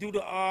you to do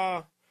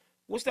the,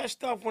 what's that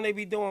stuff when they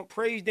be doing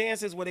praise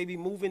dances where they be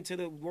moving to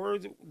the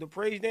words, the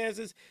praise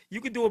dances? You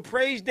could do a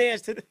praise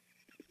dance to the...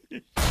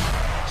 She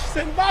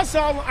said, my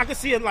song, I could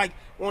see it like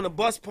on the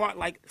bus part,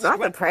 like... Not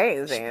the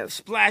praise dance.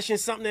 Splashing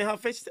something in her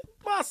face. She said,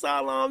 my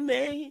song on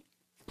me.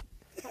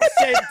 I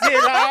said,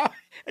 ditto.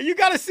 And you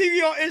got to see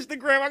me on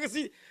Instagram. I can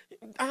see,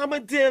 I'm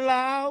a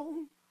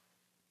ditto.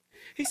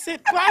 He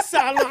said, my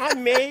song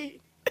on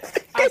me.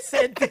 I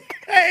said,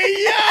 hey,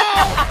 yo!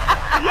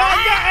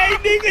 Hey,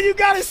 nigga, you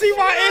gotta see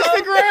my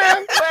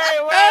Instagram.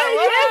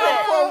 Wait,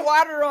 pour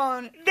water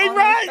on they on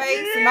right, your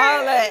face yeah, and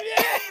all that.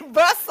 Yeah.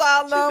 Bust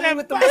all on me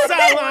with the bust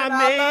all water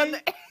on me.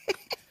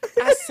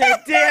 I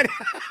said, ditto.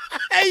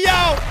 Hey,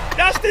 yo,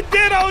 that's the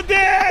ditto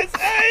dance.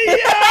 Hey, yo!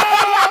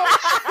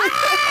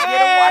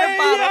 Get a water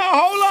bottle. Yo,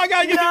 hold on, I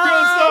gotta get the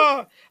real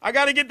song. I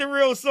gotta get the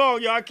real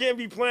song, yo. I can't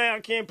be playing. I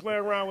can't play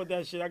around with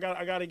that shit. I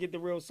gotta get the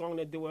real song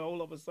to do it.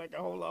 Hold up a second.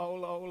 Hold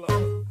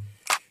on.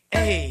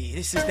 Hey,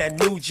 this is that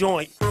new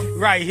joint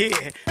right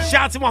here.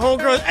 Shout out to my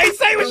homegirl. Hey,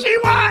 say what she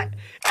want.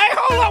 Hey,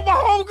 hold up, my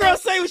homegirl.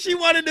 Say what she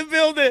want in the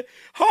building.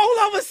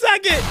 Hold up a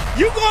second.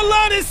 You gonna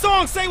love this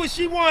song. Say what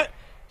she want.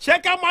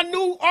 Check out my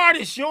new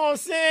artist. You know what I'm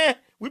saying?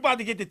 We about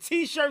to get the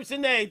t-shirts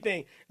and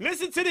everything.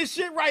 Listen to this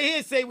shit right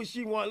here. Say what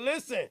she want.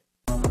 Listen.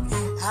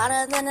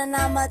 Hotter than an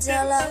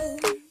armadillo.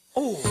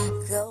 Ooh.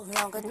 Go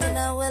longer than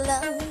a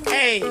willow.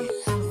 Hey.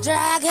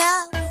 Drag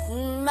out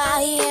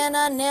my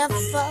inner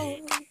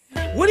nympho.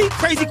 What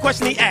crazy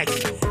question he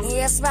asked you?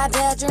 Yes, my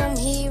bedroom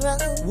hero.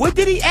 What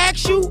did he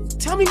ask you?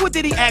 Tell me what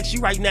did he ask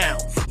you right now?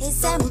 He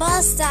said,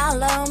 bust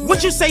all on me.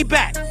 What you say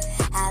back?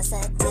 I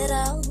said,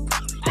 ditto.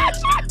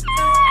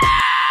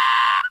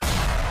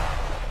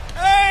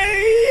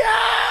 Hey, yo!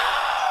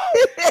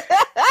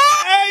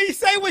 Hey,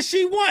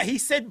 what? He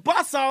said,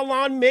 bust all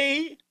on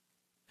me.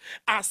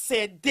 I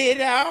said,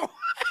 ditto.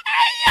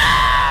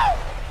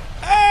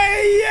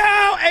 Hey,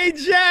 yo. Hey,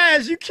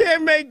 Jazz, you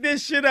can't make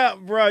this shit up,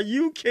 bro.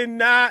 You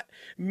cannot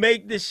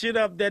make the shit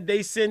up that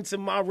they send to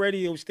my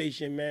radio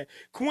station, man.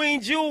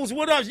 Queen Jules,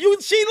 what up? She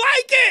like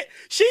it.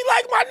 She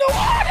like my new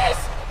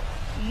artist.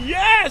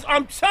 Yes,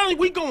 I'm telling you,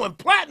 we going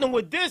platinum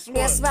with this one.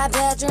 Yes, my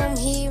bedroom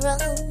hero.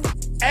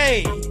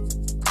 Hey,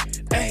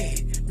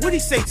 what'd he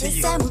say to He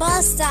you? said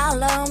bust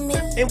all on me.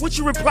 And what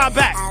you reply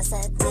back? I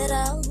said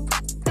ditto.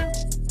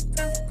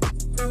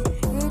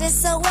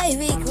 This the way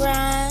we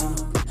grind.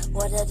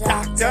 What a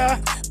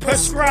Doctor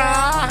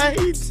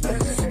prescribed.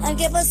 And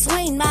get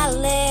between my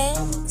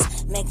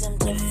legs, make them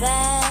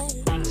divide.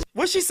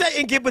 What she say?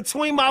 And get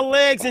between my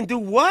legs and do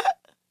what?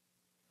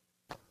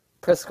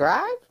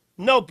 Prescribe?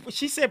 No,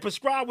 she said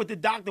prescribe with the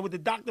doctor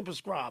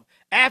prescribed.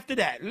 After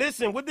that,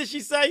 listen, what did she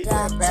say?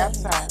 Doctor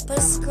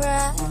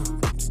prescribe.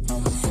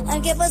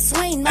 And get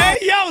between my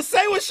Hey, yo,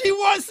 say what she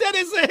wants, said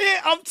it's a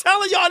hit. I'm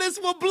telling y'all, this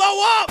will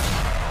blow up.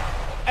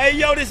 Hey,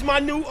 yo, this is my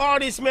new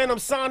artist, man. I'm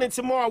signing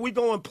tomorrow. We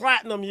going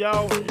platinum,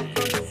 yo.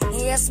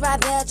 Yes, my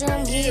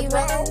bedroom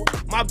hero.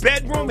 My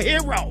bedroom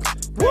hero.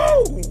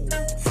 Woo!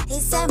 He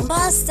said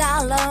bust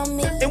all on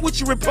me. And what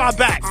you reply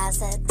back? I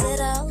said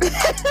ditto.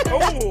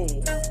 Oh,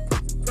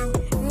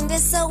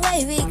 This the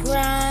way we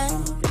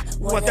grind.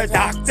 what the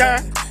doctor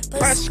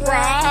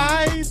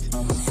prescribed.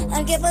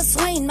 And get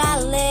between my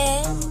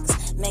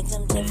legs, make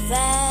them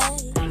divide.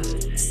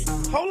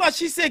 Hold on,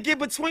 she said get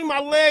between my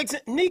legs.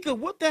 Nika,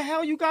 what the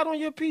hell you got on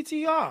your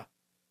PTR?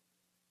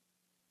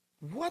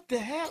 What the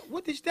hell?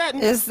 What is that?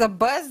 It's the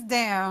bust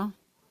down.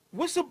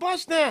 What's the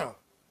bust down?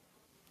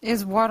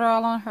 It's water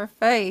all on her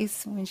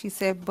face when she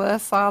said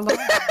bust all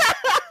over.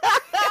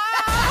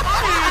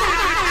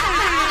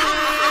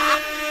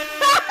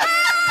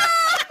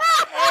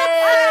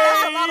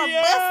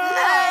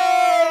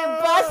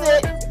 Bust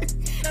it.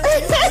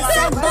 He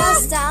said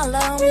bust all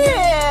on me.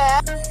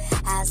 Yeah.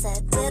 I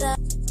said ditto.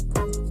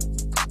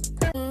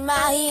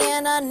 My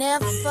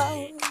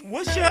info.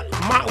 What's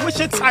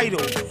your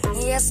title?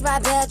 Yes, my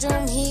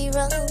bedroom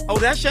hero. Oh,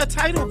 that's your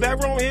title,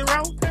 bedroom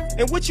hero?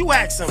 And what you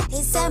ask him?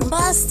 He said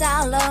bust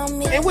all on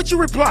me. And what you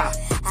reply?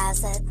 I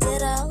said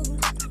ditto.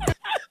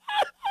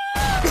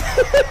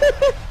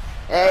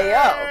 Hey,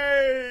 yo.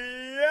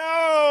 Hey,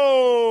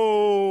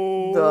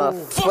 yo. The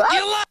fuck?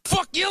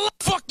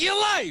 Fuck your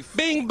life.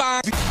 Bing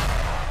bong.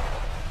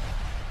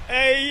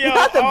 Hey, yo.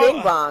 Not the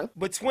bing bong.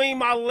 Between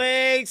my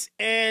legs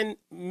and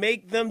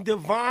make them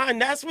divine.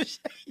 That's what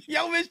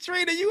yo, Miss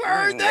Trina, you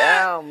heard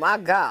that? Oh, my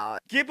God.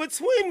 Get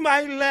between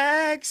my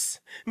legs,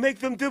 make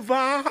them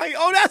divine.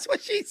 Oh, that's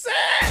what she said.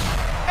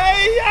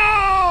 Hey,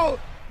 yo.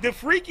 The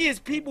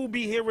freakiest people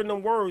be hearing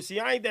them words. See,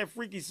 I ain't that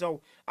freaky,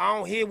 so I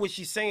don't hear what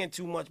she's saying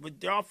too much.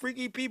 But y'all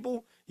freaky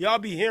people, y'all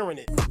be hearing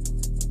it.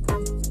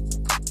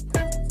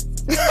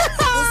 He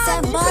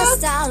said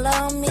bust all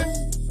on me.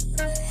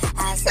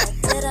 I said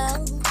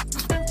ditto.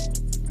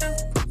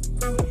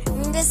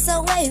 This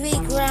the way we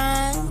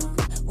grind.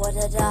 What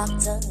a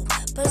doctor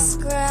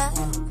prescribed.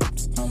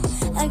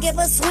 And get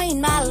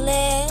between my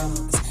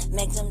legs,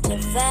 make them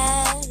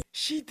divide.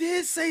 She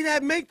did say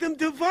that, make them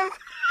divine.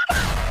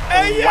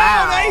 Hey, yo,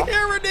 Wow. they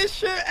hearing this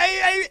shit.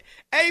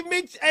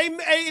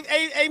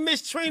 Hey,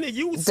 Miss Trina,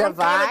 you some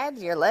kind Divide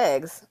your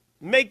legs. of,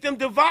 make them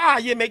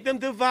divide. Yeah, make them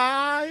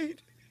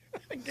divide.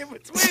 Get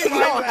between You my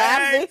gonna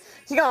have legs.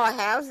 you gonna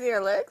have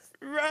your legs?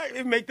 Right,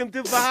 and make them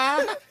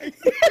divide.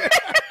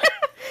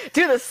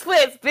 Do the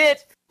splits, bitch.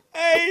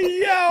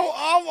 Hey, yo,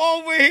 I'm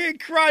over here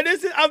crying.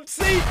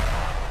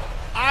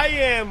 I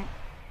am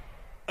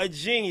a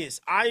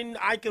genius.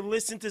 I can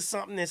listen to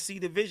something and see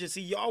the vision.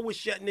 See, y'all was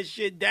shutting this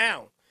shit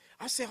down.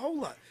 I said,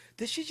 hold up.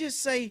 Did she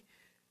just say,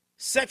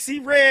 Sexy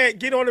Red,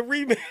 get on the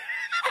remix?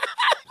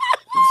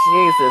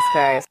 Jesus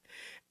Christ.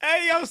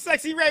 Hey, yo,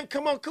 Sexy Red,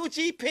 come on,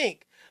 Coochie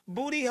Pink,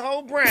 booty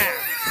hole brown.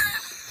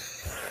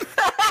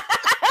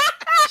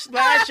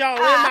 Splash all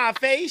in my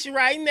face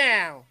right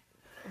now.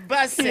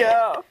 Bust it.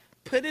 Yo.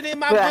 Put it in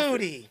my Bust it.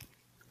 booty.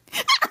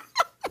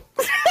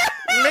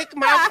 Lick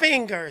my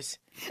fingers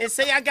and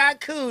say I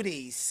got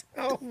cooties.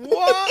 Oh,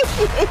 what?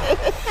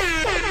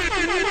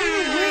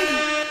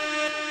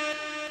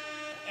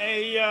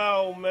 Hey,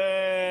 yo,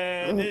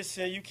 man.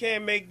 Listen, you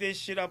can't make this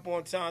shit up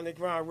on Time to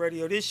Grind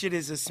Radio. This shit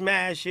is a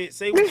smash hit.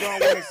 Say what y'all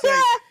want to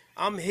say.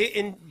 I'm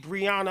hitting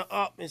Brianna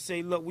up and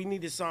say, look, we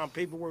need to sign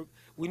paperwork.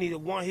 We need a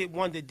one-hit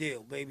wonder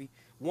deal, baby.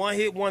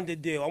 One-hit wonder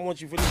deal. I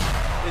want you for this.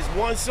 It's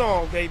one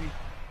song, baby.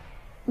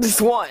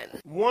 Just one.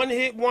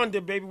 One-hit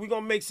wonder, baby. We're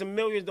going to make some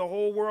millions. The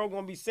whole world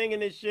going to be singing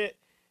this shit.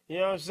 You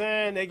know what I'm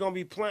saying? They're going to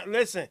be playing.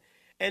 Listen,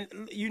 and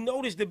you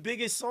notice the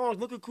biggest songs.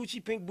 Look at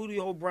Coochie Pink, Booty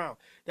Hole Brown.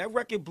 That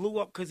record blew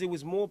up because there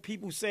was more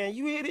people saying,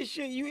 you hear this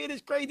shit? You hear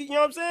this crazy? You know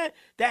what I'm saying?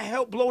 That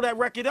helped blow that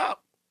record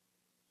up.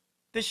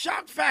 The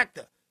shock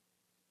factor.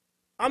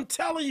 I'm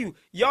telling you,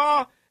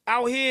 y'all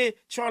out here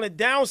trying to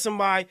down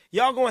somebody,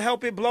 y'all going to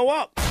help it blow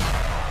up.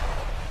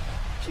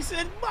 She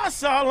said,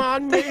 bust all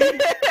on me.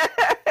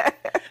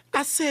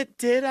 I said,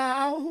 did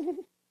I?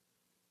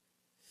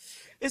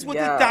 It's what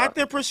the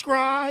doctor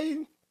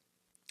prescribed.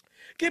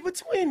 Get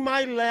between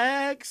my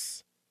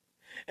legs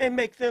and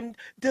make them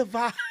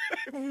divide.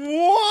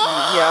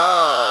 What?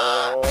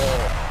 Yo.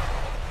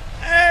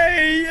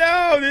 Hey,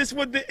 yo, this is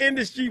what the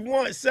industry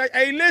wants.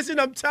 Hey, listen,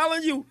 I'm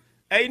telling you.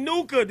 Hey,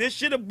 Nuka, this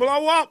shit'll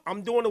blow up.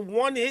 I'm doing a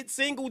one-hit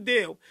single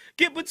deal.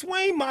 Get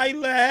between my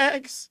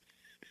legs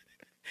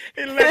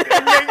and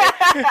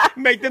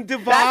make them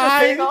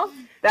divide.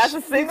 That's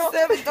a single? That's a single?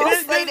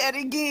 Don't say that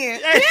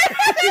again.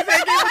 Get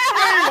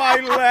between my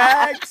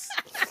legs.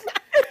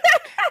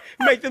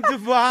 Make them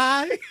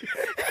divide.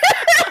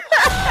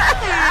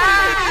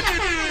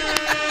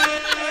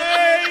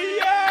 Hey,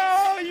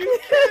 yo, you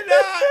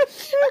cannot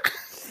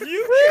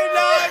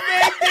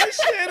make this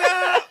shit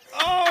up.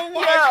 Oh,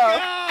 my God.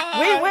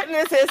 We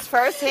witnessed this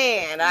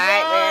firsthand, all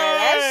right, man?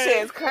 That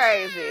shit's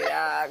crazy,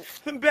 dog.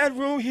 The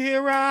bedroom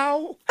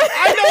hero.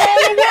 I know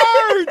all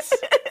the words.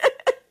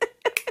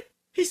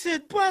 He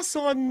said, bust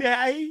on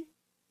me.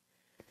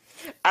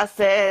 I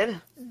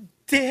said,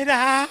 did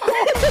I?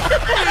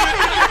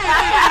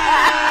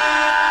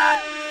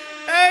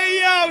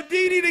 Hey, yo,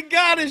 Didi the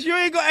Goddess. You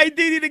ain't gonna, hey,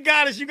 Didi the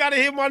Goddess, you gotta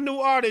hear my new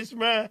artist,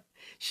 man.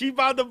 She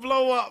about to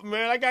blow up,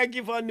 man. I gotta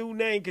give her a new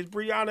name, because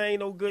Brianna ain't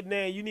no good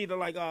name. You need to,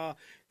 like,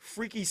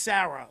 Freaky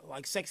Sarah,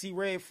 like Sexy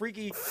Red,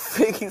 Freaky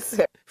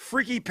Sarah.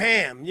 Freaky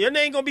Pam. Your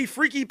name gonna be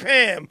Freaky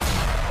Pam.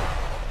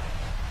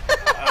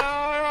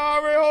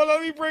 All right, hold on,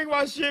 let me bring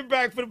my shit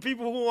back for the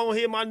people who won't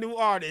hear my new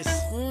artist.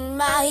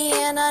 My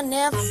inner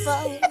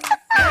nympho.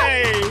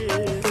 Hey.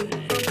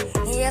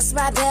 Yes,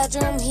 my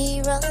bedroom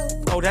hero.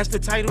 Oh, that's the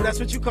title? That's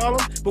what you call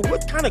him? But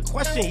what kind of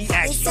question he He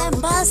asked you? said,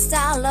 bust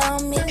all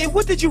on me. And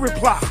what did you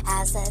reply?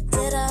 I said,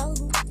 ditto.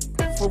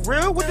 For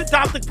real? What the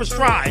doctor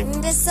prescribe?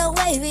 This the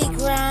way we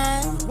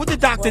grind. What the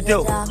doctor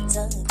do?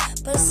 Doctor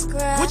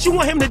prescribe. What you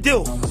want him to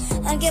do?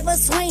 And get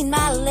between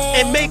my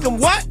legs. And make him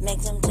what?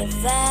 Make them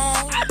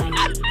divide.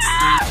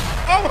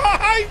 I'm her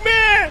hype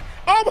man.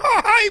 I'm her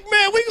hype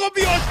man. We gonna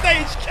be on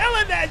stage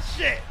killing that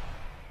shit.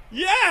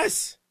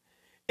 Yes.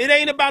 It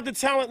ain't about the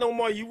talent no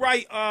more. You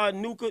right,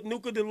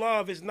 Nuka the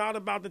Love. It's not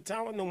about the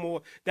talent no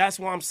more. That's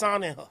why I'm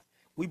signing her.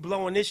 We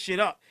blowing this shit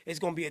up. It's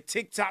gonna be a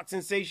TikTok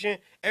sensation.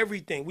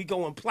 Everything. We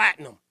going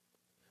platinum.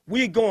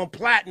 We going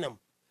platinum.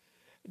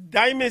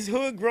 Diamond's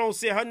Hood Grown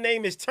said her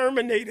name is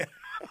Terminator.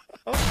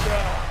 Oh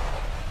God.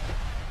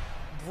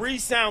 Bree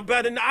sound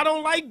better. I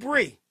don't like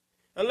Bree.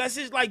 Unless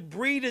it's like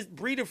Bree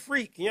the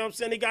freak. You know what I'm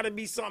saying? It gotta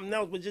be something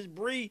else. But just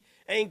Bree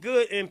ain't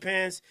good in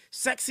pants.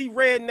 Sexy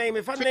Red name.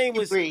 If her name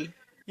was Bree.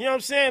 You know what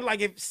I'm saying?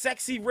 Like if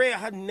Sexy Red,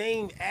 her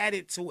name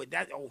added to it.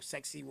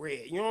 Sexy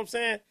Red. You know what I'm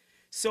saying?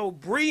 So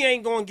Bree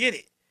ain't gonna get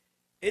it.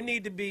 It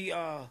need to be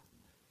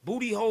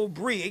Booty Hole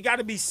Bree. It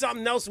gotta be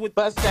something else with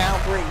Bust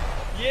Down Bree.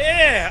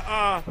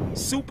 Yeah.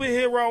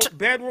 Superhero,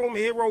 bedroom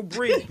hero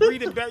Bree. Bree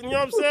the best. You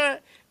know what I'm saying?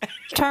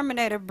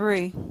 Terminator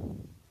Bree.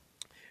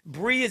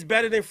 Bree is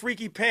better than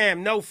Freaky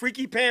Pam. No,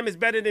 Freaky Pam is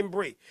better than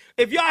Bree.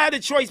 If y'all had a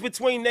choice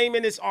between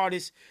naming this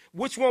artist,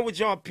 which one would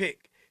y'all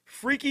pick?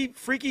 Freaky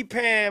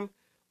Pam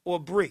or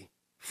Bree?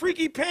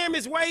 Freaky Pam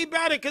is way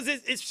better because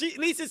at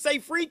least it say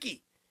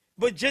freaky.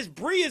 But just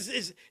Bree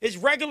is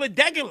regular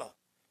degular.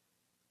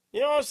 You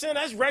know what I'm saying?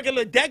 That's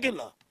regular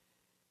degular.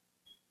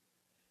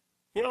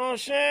 You know what I'm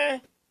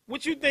saying?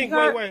 What you think,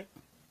 Way?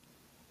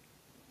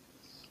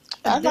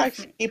 I like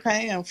Freaky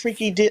Pam,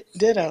 Freaky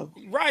Ditto.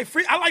 Right,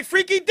 I like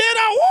Freaky Ditto.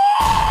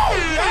 Woo!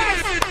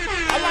 Yes,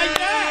 I like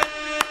that.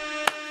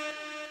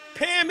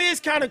 Pam is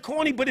kind of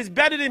corny, but it's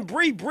better than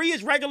Bree. Bree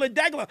is regular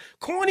degular.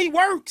 Corny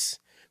works.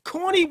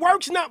 Corny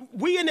works not.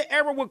 We in the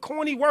era where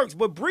corny works,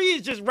 but Bree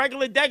is just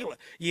regular degular.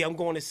 Yeah, I'm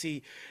going to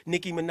see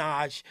Nicki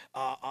Minaj,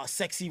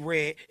 Sexy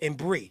Red, and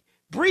Bree.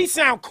 Bree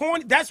sound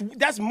corny. That's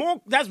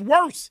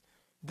worse.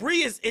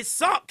 Bree it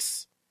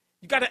sucks.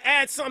 You got to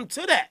add something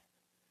to that.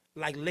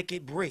 Like Lick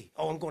It Bree.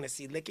 Oh, I'm going to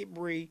see Lick It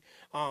Bree.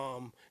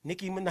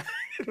 Nicki Minaj.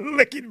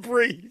 Lick It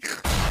Bree.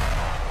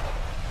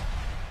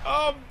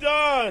 I'm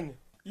done.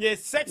 Yeah,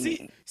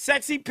 sexy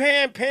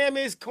Pam. Pam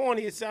is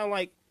corny. It sound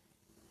like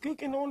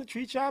cooking on the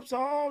tree chops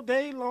all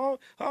day long,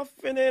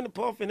 huffing and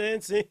puffing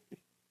and singing.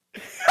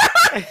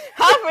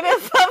 Huffing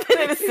and puffing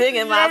and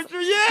singing, my. Yeah.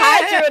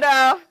 Hi,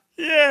 Trudeau.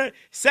 Yeah,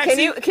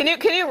 sexy. Can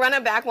you run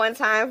it back one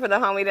time for the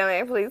homie down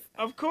there, please?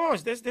 Of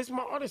course, this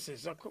my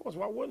artist. Of course,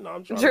 why wouldn't I?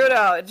 I'm trying.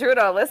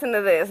 Trudeau, listen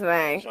to this,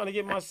 man. I'm trying to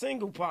get my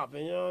single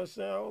popping. You know what I'm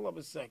saying? Hold up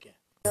a second.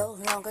 Go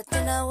longer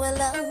than a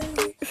willow.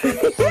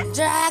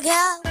 Drag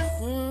out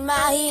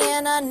my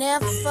inner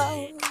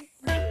nympho.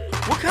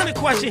 What kind of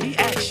question he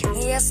asked you?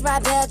 Yes, my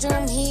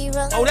bedroom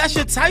hero. Oh, that's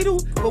your title?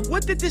 But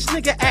what did this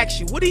nigga ask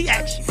you? What did he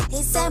ask you?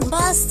 He said,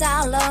 bust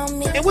all on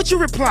me. And what you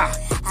reply?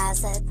 I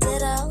said,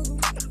 ditto.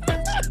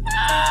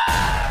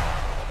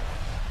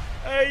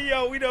 Hey,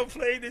 yo, we done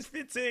played this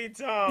 15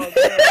 times.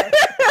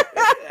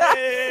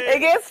 It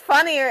gets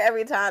funnier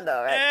every time,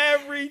 though, right?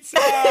 Every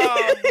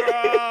time,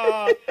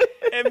 bro.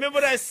 And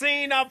remember that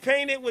scene I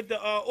painted with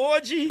the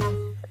orgy?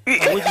 Oh, what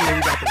you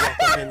about to walk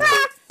up in there?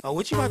 Oh,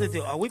 what you about to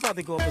do? Oh, we about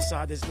to go up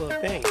inside this little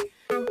thing.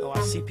 Oh,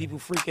 I see people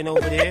freaking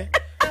over there.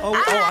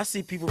 I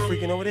see people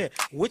freaking over there.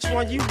 Which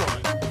one you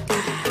want?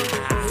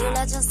 You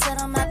let you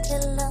sit on my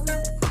pillow.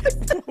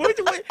 What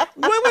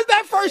was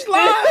that first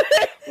line?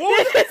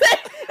 What was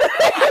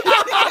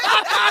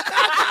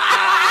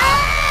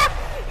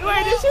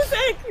Wait, did she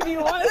say, do you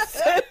want to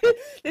sit?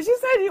 Did she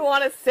say, do you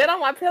want to sit on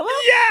my pillow?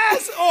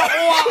 Yes! Or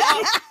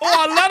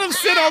I let him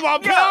sit on my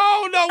pillow.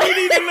 Oh, no, we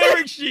need the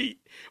lyric sheet.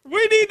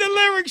 We need the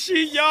lyric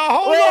sheet, y'all.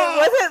 Hold on.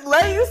 Was it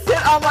let you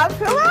sit on my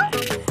pillow?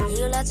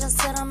 You let you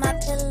sit on my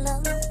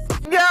pillow.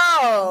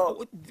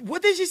 Yo!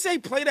 What did she say?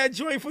 Play that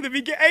joint from the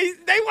beginning. Hey,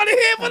 they want to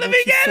hear it from the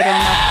Sit beginning.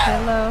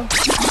 on my pillow.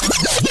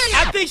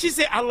 I think she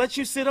said, I'll let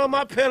you sit on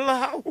my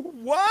pillow.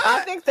 What?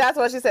 I think that's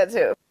what she said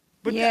too.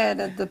 But Yeah,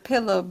 the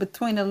pillow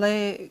between the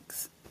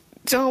legs.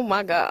 Oh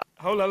my God.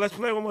 Hold on, let's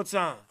play one more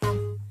time.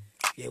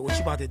 Yeah, what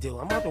you about to do?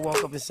 I'm about to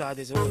walk up inside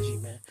this orgy,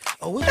 man.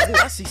 Oh,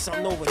 I see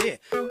something over there.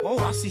 Oh,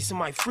 I see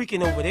somebody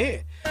freaking over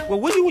there. Well,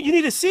 what do you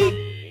need to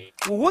see?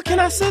 Well, what can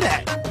I sit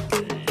at?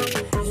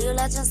 You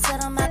let you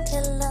sit on my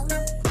pillow.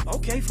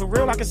 Okay, for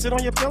real, I can sit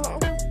on your pillow.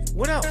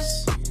 What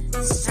else?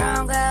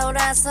 Stronger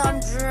than some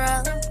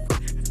drug.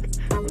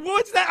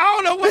 What's that? I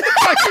don't know what the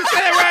fuck you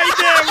said right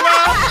there, bro.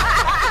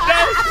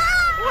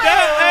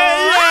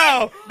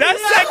 That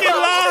second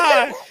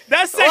line.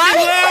 That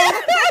second line.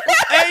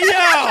 Hey,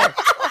 yo.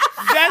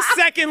 That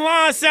second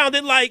line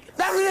sounded like.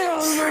 What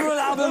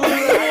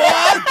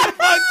the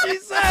fuck she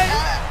say?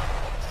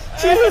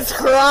 She was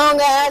strong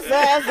ass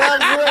some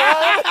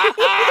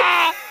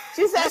drug.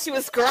 She said she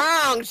was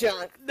strong,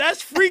 junk.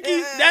 That's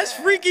freaky. That's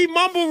freaky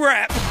mumble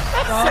rap.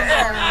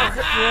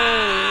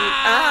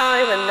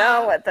 I don't even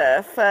know what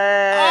the fuck.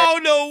 I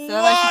don't know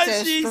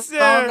what she Strong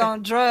said.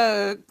 on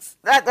drugs.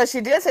 She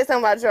did say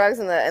something about drugs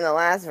in the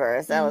last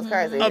verse. That was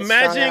crazy.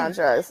 Imagine on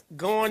drugs.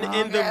 going Strong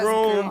in the ass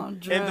room girl on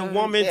and the drugs.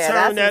 woman Yeah,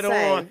 turned that that's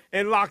insane. on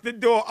and locked the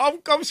door.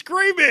 I'm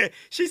screaming.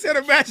 She said,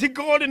 imagine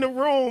going in the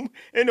room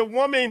and the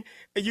woman,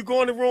 and you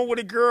go in the room with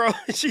a girl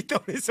and she throw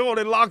this on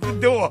and lock the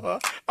door.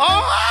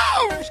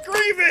 Oh, I'm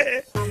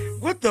screaming.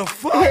 What the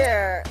fuck?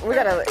 Here, we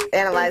gotta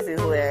analyze these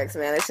lyrics,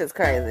 man. This shit's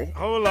crazy.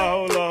 Hold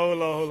on.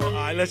 All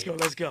right, let's go. You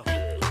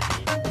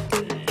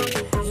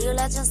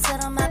let you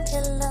sit on my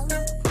pillow.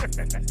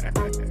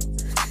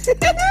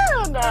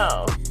 Hell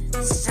no.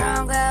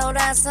 Stronger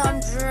than some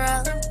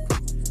drug.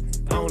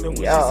 I don't know what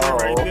she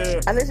said right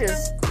there. I think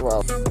she's,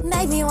 well,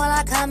 Make me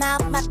wanna come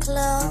out my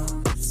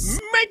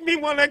clothes. Make me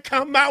want to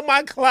come out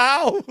my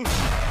clouds.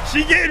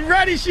 She getting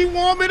ready. She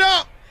warming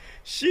up.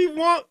 She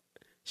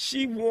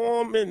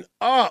warming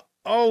up.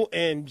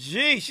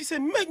 OMG. She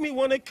said, make me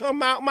want to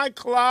come out my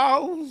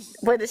clouds.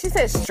 wait, did she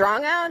say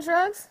strong out on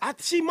drugs?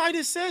 She might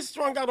have said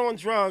strung out on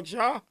drugs,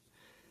 y'all.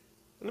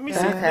 Let me see.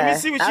 Okay. Let me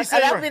see what she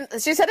said.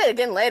 She said it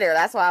again later.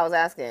 That's why I was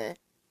asking.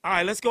 All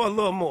right, let's go a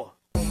little more.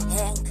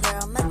 And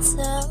curl my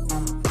toes.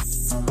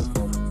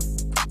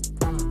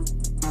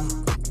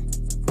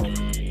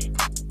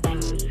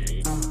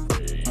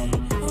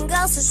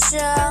 Goes to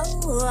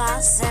show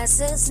our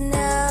senses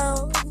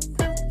know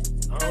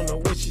I don't know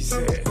what she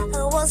said.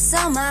 what's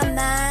on my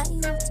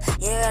mind.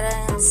 You got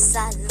an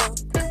inside look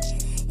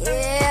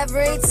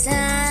every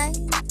time.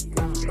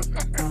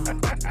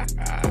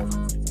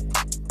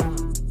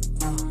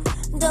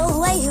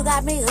 The way you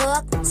got me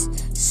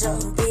hooked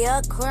shouldn't be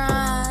a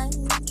crime.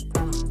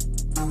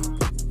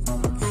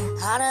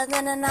 Harder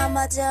than an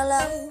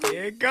armadillo.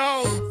 Here it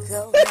go.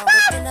 Go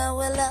down in a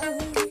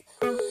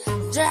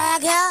willow.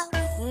 Drag out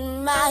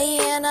my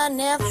inner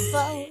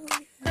nympho.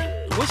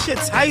 What's your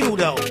title,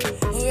 though?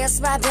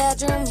 Yes, my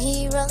bedroom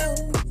hero.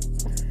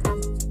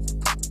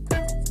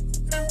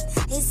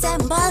 He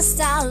said, bust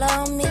all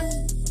on me.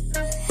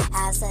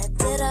 I said,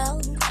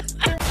 ditto.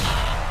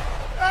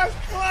 That's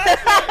classic.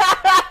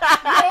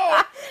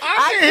 Yo,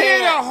 I can hear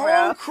the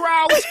whole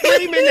crowd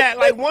screaming that.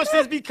 Like, once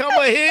this become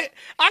a hit,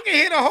 I can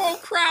hear the whole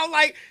crowd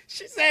like,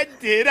 she said,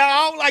 ditto.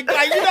 Like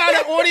you know how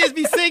the audience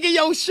be singing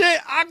your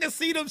shit? I can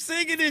see them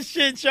singing this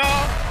shit, y'all.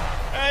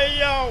 Hey,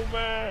 yo,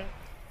 man.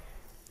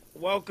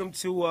 Welcome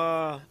to,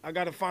 I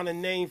got to find a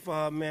name for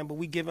her, man, but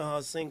we giving her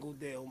a single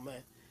deal,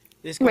 man.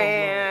 This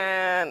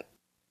Man.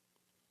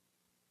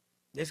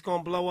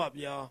 gonna blow up,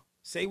 y'all.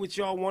 Say what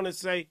y'all want to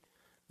say.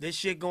 This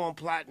shit going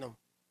platinum.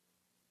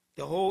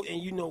 The whole,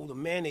 and you know the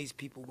mayonnaise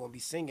people gonna be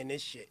singing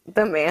this shit.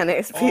 The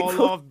mayonnaise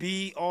people. All off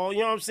beat, all, you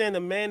know what I'm saying?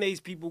 The mayonnaise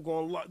people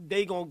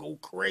they gonna go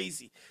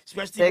crazy.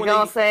 Especially They're when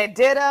gonna say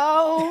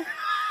ditto.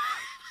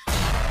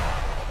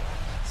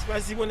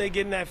 especially when they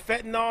getting that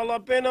fentanyl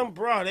up in them,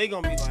 bro. They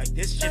gonna be like,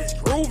 this shit is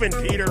grooving,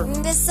 Peter.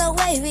 This the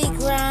way we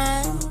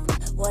grind.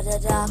 What a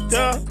doctor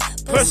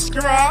The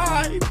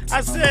prescribe.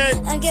 I said,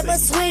 and get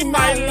between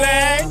my my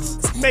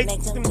legs, make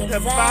make them them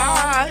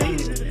divide.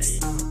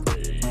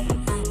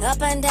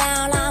 Up and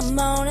down, I'm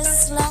on a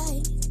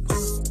slide.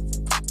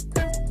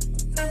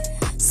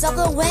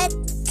 Soaking wet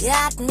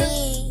got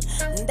me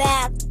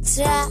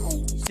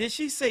baptized. Did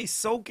she say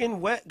soaking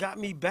wet got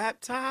me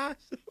baptized?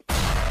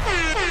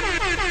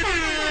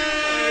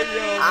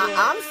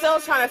 I'm still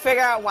trying to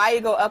figure out why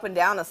you go up and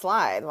down a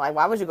slide. Like,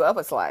 why would you go up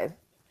a slide?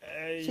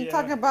 She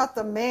talking about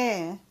the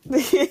man.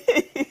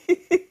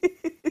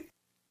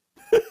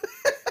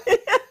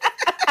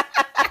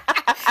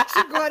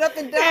 She going up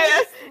and down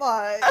the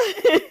slide.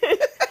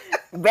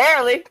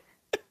 Barely.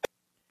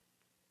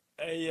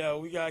 Hey, yo,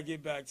 we gotta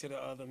get back to the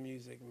other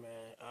music,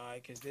 man. All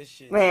right, because this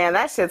shit. Man,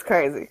 that shit's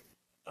crazy.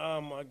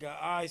 Oh, my God.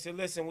 All right, so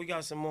listen, we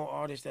got some more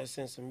artists that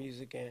sent some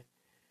music in.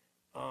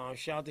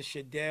 Shout out to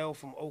Shadell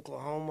from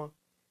Oklahoma.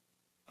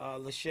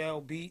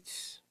 Lachelle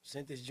Beats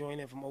sent this joint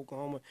in from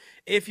Oklahoma.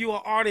 If you're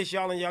an artist,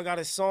 y'all, and y'all got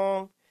a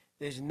song,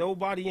 there's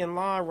nobody in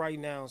line right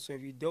now. So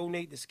if you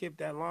donate to skip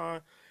that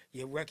line,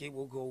 your record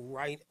will go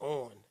right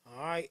on. All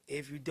right?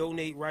 If you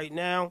donate right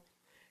now,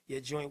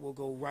 your joint will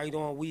go right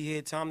on. We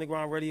here, Time to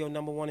Grind Radio,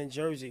 #1 in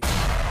Jersey.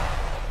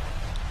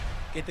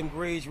 Get them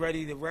grades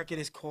ready. The record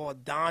is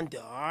called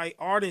Donda. All right,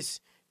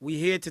 artists, we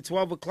here to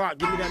 12 o'clock.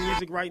 Give me that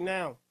music right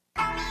now.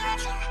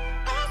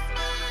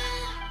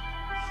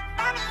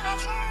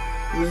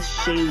 With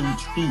Shade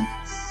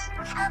Beats.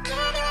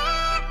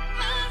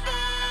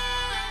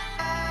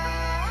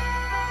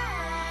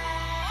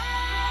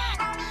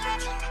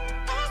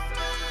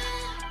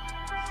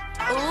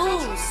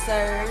 Ooh,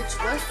 Serge,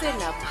 what's in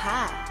the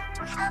pot?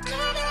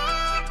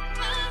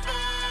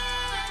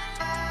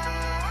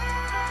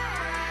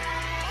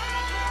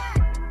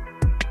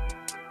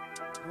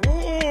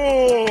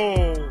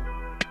 Oh,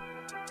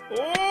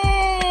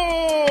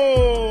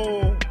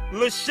 oh,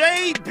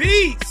 Lachey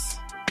Beats.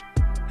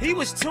 He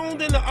was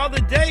tuned in the other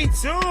day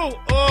too.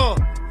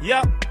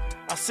 Yep.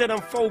 I said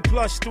I'm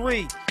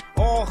 4+3.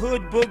 All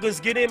hood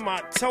boogers get in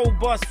my tow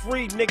bus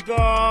free,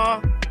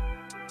 nigga.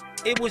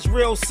 It was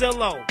real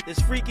sillo. This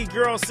freaky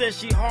girl says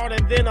she harder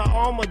than an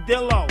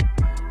armadillo.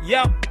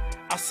 Yep.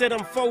 I said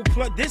I'm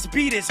 4+. This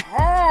beat is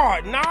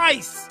hard.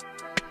 Nice.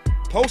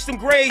 Post them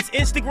grades,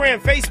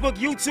 Instagram, Facebook,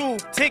 YouTube,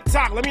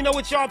 TikTok. Let me know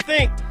what y'all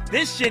think.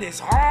 This shit is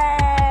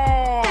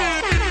hard.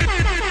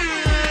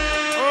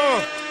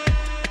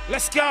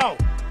 Let's go.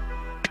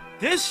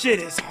 This shit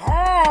is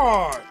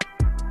hard.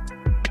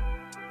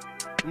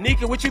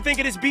 Nika, what you think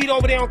of this beat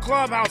over there on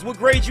Clubhouse? What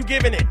grade you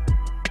giving it?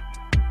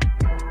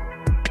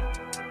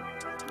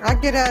 I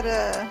get out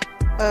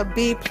a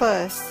B+.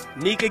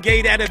 Nika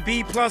gave that a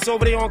B+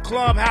 over there on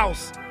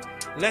Clubhouse.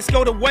 Let's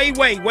go to Way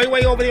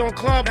over there on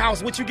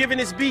Clubhouse. What you giving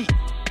this beat?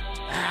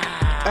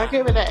 I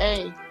give it an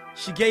A.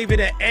 She gave it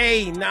an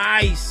A.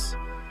 Nice.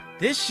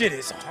 This shit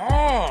is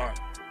hard.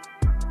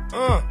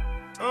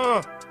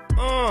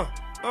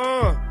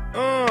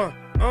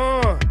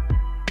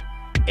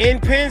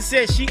 And Penn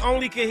says she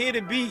only can hear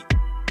the beat.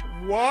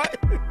 What?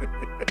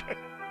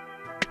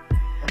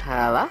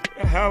 Hello?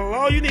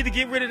 Hello? You need to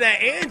get rid of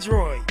that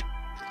Android.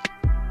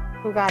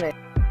 Who got it?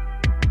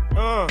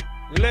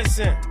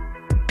 Listen.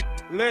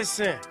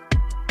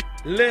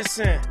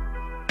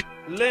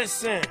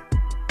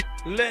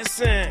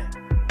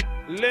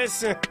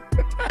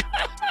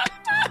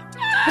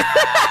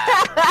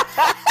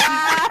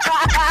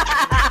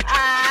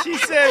 She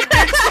said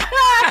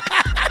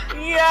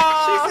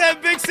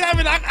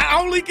Big7, I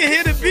only can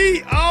hear the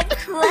beat. I'm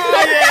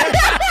crying.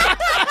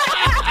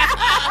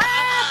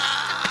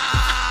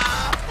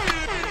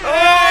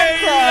 Hey,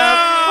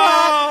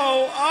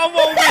 yo, I'm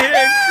over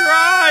here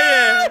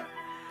crying.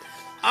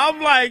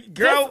 I'm like,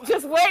 girl.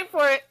 Just wait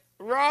for it.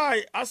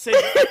 Right. I said,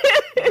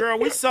 girl,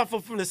 we suffer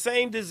from the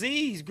same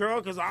disease,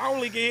 girl, because I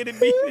only can hear the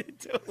beat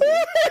too.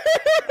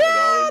 The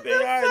only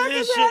thing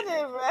this shit.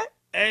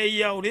 Hey,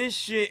 yo, this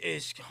shit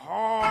is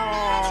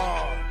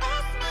hard.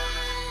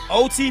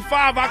 OT5,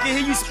 I can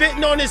hear you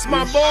spitting on this,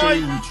 my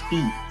boy.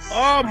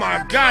 Oh,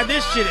 my God,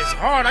 this shit is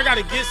hard. I got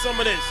to get some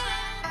of this.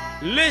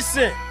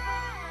 Listen.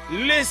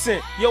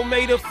 Yo,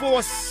 May the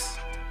Force.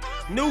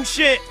 New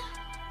shit.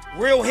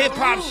 Real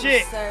hip-hop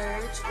shit.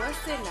 Serge,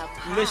 what's in the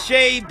pot?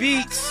 Lachey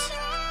Beats.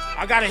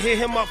 I got to hit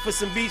him up for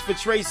some beats for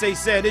Tracy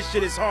said. This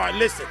shit is hard.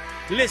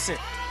 Listen.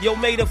 Yo,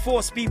 May the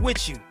Force be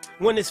with you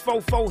when this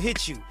fofo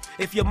hit you.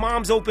 If your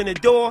mom's open the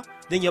door,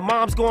 then your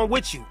mom's going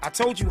with you. I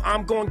told you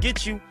I'm going to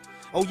get you.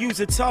 Oh, you's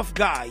a tough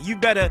guy. You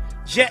better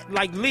jet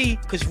like Lee,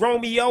 cause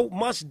Romeo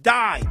must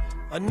die.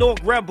 A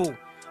North rebel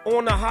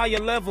on a higher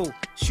level.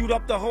 Shoot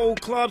up the whole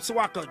club so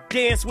I could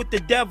dance with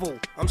the devil.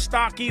 I'm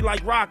stocky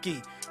like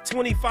Rocky.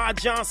 25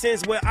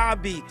 Johnsons where I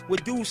be.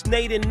 With Deuce,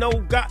 Nate, and No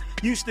God.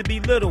 Used to be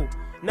little.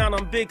 Now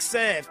I'm Big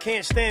Sav.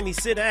 Can't stand me,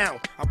 sit down.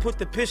 I put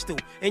the pistol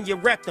in your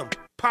rectum.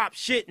 Pop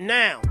shit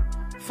now.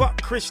 Fuck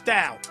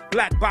Cristal.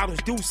 Black bottles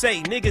do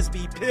say niggas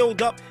be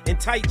peeled up in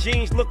tight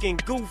jeans looking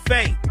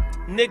goofy.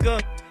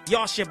 Nigga,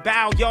 y'all should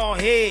bow y'all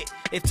head.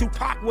 If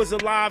Tupac was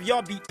alive,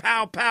 y'all be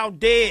pow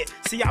dead.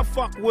 See, I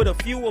fuck with a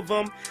few of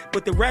them,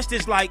 but the rest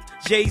is like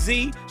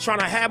Jay-Z trying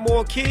to have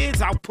more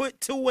kids. I'll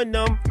put 2 in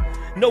them.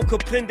 No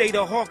Kapinde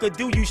the Hawker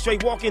do you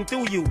straight walking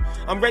through you.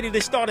 I'm ready to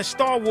start a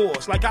Star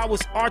Wars like I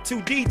was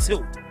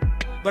R2-D2.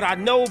 But I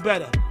know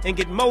better and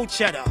get more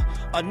cheddar.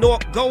 A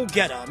North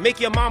go-getter,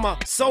 make your mama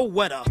so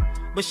wetter.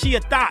 But she a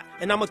thought,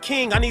 and I'm a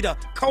king, I need a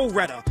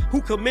co-redder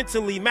who could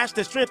mentally match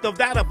the strength of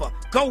that of a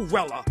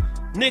gorilla.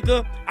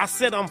 Nigga, I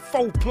said I'm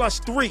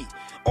 4+3.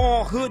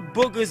 All hood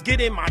boogers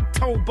get in my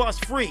tow bus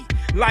free.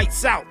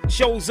 Lights out,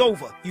 show's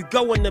over, you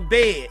go in the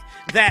bed.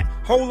 That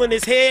hole in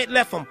his head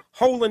left him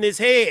hole in his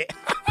head.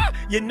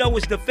 You know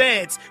it's the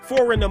feds.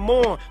 4 in the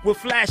morning with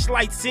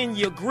flashlights in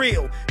your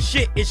grill.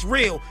 Shit is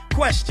real.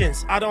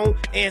 Questions, I don't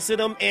answer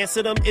them.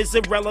 Answer them is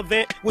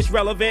irrelevant. What's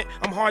relevant?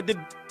 I'm hard to...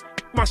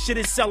 My shit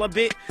is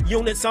celibate.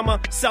 Units, I'm a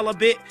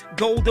celibate.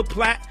 Gold or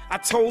plat. I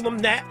told them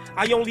that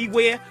I only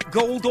wear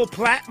gold or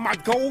plat. My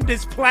gold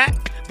is plat.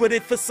 But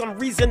if for some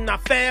reason I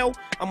fail,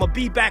 I'ma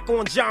be back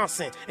on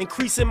Johnson.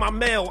 Increasing my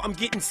mail, I'm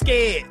getting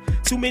scared.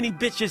 Too many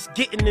bitches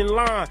getting in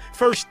line.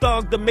 First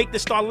thug to make the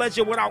Star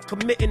Ledger without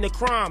committing the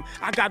crime.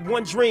 I got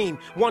one dream,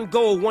 one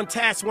goal, one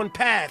task, one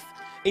path.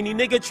 Any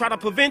nigga try to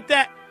prevent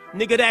that?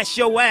 Nigga, that's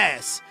your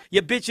ass.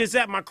 Your bitch is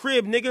at my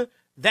crib, nigga.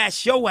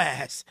 That's your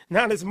ass.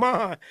 Now it's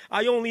mine.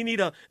 I only need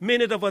a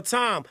minute of a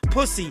time.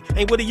 Pussy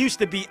ain't what it used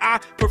to be. I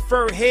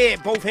prefer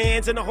head, both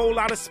hands and a whole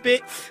lot of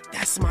spit.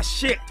 That's my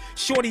shit.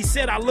 Shorty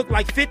said I look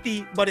like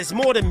 50, but it's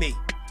more than me.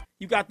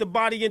 You got the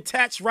body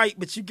attached right,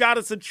 but you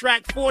gotta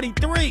subtract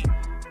 43.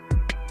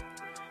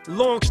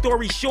 Long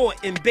story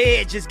short, in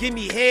bed, just give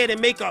me head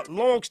and make a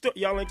long story.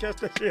 Y'all ain't catch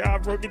that shit how I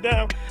broke it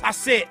down? I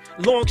said,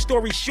 long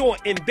story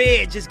short, in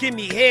bed, just give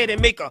me head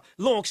and make a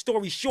long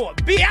story short.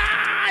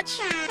 Biatch!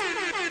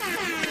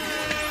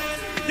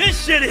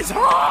 This shit is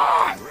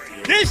hard!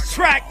 This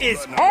track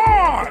is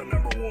hard!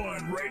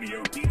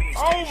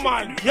 Oh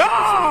my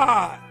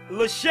God!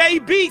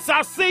 Lachey Beats,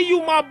 I see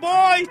you, my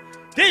boy!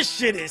 This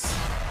shit is...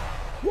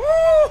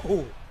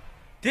 Woo!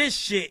 This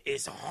shit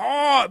is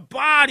hard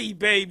body,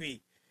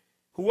 baby.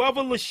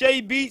 Whoever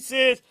Lachey Beats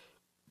is,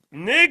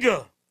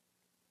 nigga.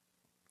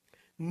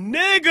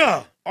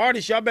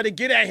 Artists, y'all better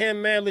get at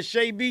him, man.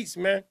 Lachey Beats,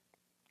 man.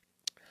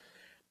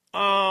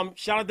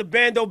 Shout out to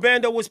Bando.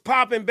 Bando was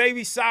popping,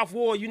 baby. South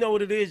Ward, you know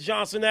what it is,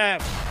 Johnson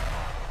Ave.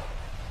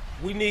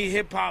 We need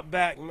hip-hop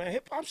back, man.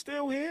 Hip-hop's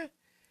still here.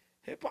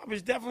 Hip-hop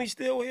is definitely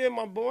still here,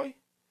 my boy.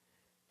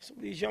 Some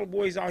of these young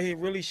boys out here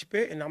really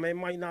spitting. I mean, it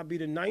might not be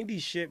the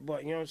 90s shit,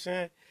 but you know what I'm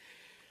saying?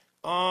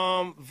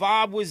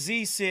 Vibe with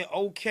Z said,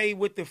 okay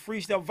with the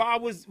freestyle.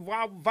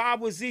 Vibe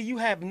with Z, you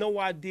have no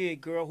idea,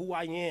 girl, who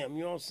I am.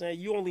 You know what I'm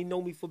saying? You only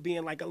know me for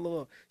being like a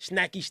little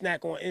snacky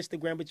snack on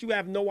Instagram, but you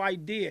have no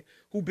idea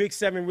who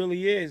Big7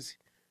 really is.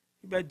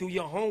 You better do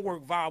your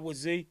homework, Vibe with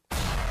Z.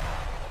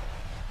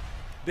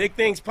 Big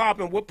things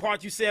popping. What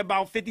part you said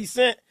about 50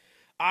 Cent?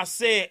 I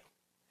said,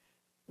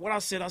 what I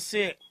said? I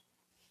said,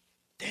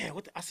 damn,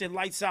 I said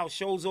lights out,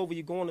 show's over,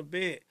 you're going to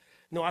bed.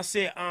 No, I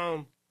said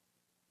I'm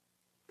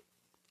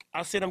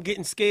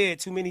getting scared.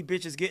 Too many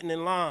bitches getting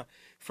in line.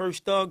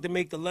 First thug to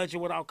make the ledger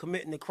without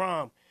committing the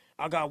crime.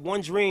 I got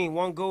one dream,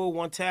 one goal,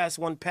 one task,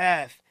 one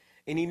path.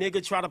 Any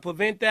nigga try to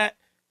prevent that,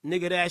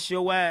 nigga, that's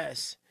your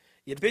ass.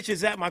 Your bitch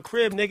is at my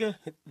crib, nigga.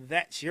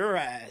 That's your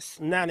ass.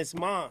 Now it's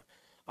mine.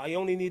 I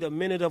only need a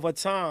minute of a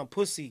time.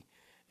 Pussy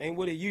ain't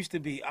what it used to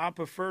be. I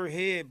prefer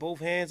head, both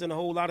hands, and a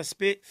whole lot of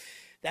spit.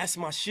 That's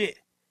my shit.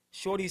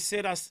 Shorty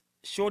said I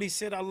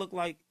look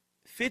like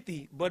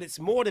 50, but it's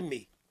more than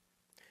me.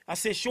 I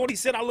said, Shorty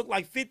said I look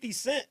like 50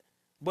 Cent,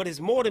 but it's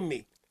more than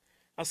me.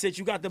 I said,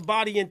 you got the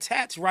body and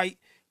tats right,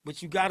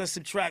 but you got to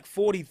subtract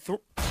 43.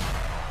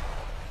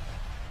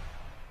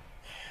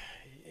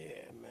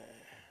 Yeah, man.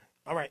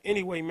 All right,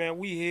 anyway, man,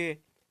 we here.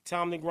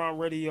 Time to Grind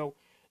Radio,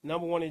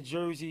 #1 in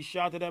Jersey.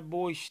 Shout out to that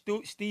boy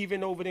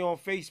Steven over there on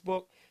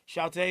Facebook.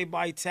 Shout out to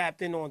everybody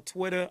tapped in on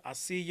Twitter. I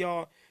see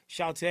y'all.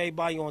 Shout out to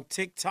everybody on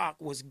TikTok.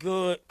 What's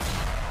good?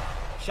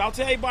 Shout out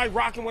to everybody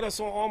rocking with us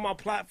on all my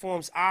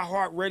platforms.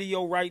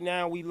 iHeartRadio right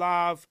now, we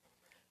live.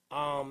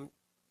 Spotify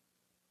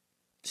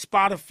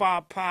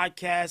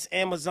podcast,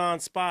 Amazon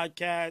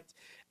podcast,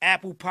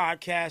 Apple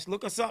podcast.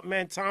 Look us up,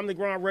 man. Time to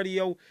Grind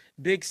Radio,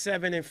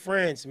 Big7 and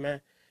friends, man.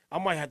 I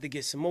might have to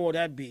get some more of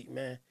that beat,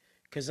 man.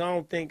 Cause I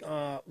don't think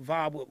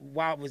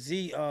Vibe with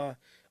Z, I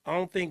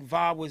don't think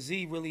Vibe with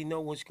Z really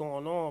know what's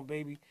going on,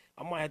 baby.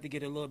 I might have to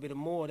get a little bit of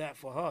more of that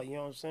for her. You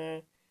know what I'm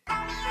saying?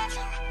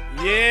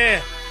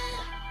 Yeah.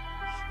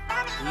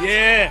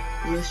 Yeah.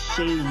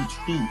 Lachey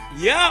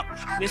Beats. Yep.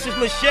 This is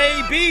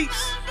Lachey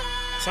Beats.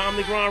 Time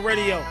to Grind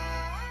Radio.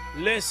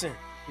 Listen.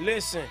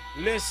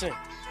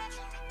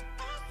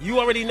 You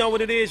already know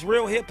what it is.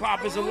 Real hip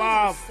hop is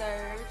alive.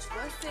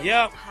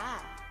 Yep.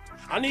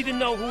 I need to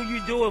know who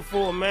you do it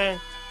for, man.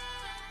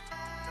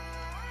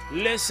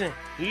 Listen.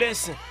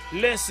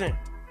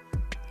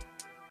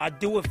 I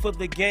do it for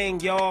the gang,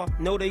 y'all.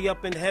 Know they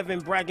up in heaven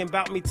bragging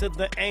about me to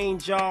the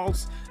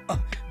angels.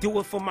 Do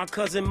it for my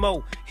cousin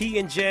Mo. He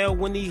in jail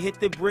when he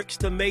hit the bricks.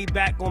 The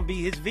Maybach gon' be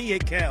his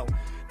vehicle.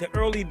 The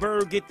early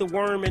bird get the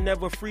worm and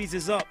never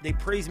freezes up. They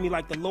praise me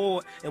like the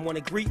Lord and want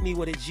to greet me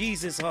with a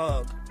Jesus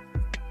hug.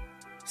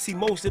 See,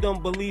 most of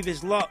them believe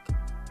it's luck.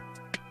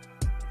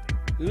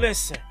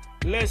 Listen.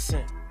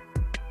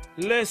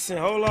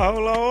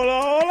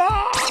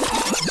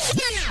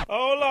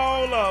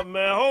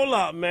 Hold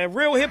up, man.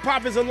 Real hip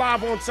hop is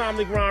alive on Time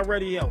to Grind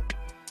Radio.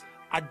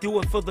 I do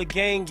it for the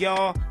gang,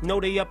 y'all.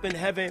 Know they up in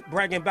heaven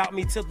bragging about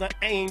me to the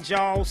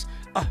angels.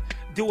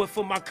 Do it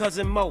for my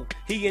cousin Mo.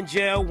 He in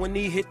jail when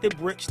he hit the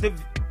bricks.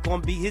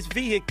 Gonna be his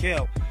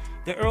vehicle.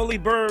 The early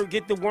bird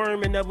get the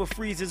worm and never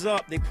freezes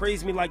up. They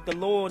praise me like the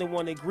Lord and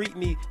want to greet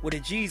me with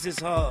a Jesus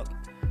hug.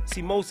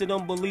 See, most of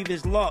them believe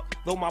it's luck.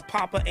 Though my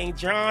papa ain't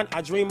John,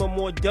 I dream of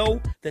more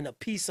dough than a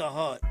Pizza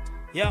Hut.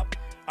 Yep,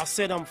 I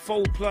said I'm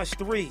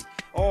 4+3.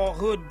 All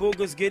hood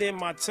boogers get in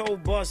my tow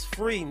bus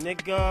free,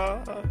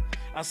 nigga.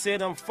 I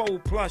said I'm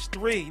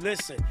 4+3.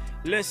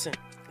 Listen.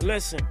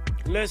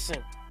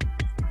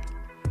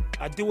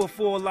 I do it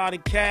for a lot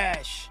of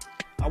cash.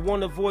 I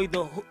want to avoid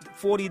the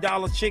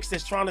 $40 chicks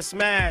that's trying to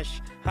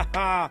smash.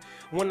 Haha.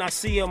 When I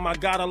see them, I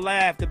gotta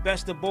laugh. The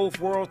best of both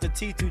worlds, the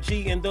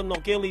T2G and the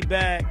Nogilly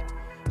bag.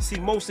 See,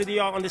 most of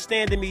y'all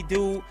understanding me,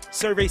 dude.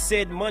 Survey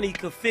said money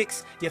could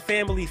fix your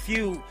family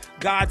feud.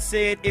 God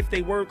said if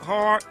they work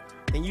hard,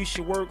 then you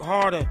should work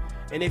harder.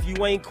 And if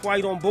you ain't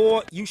quite on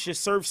board, you should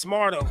serve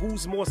smarter.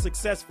 Who's more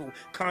successful,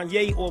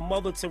 Kanye or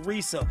Mother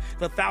Teresa?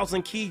 The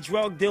 1,000-key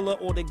drug dealer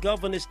or the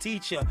governor's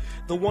teacher?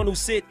 The one who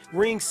sit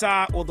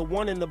ringside or the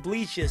one in the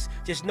bleachers?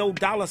 Just know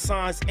dollar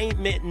signs ain't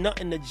meant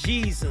nothing to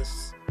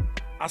Jesus.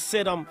 I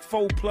said I'm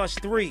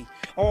 4+3.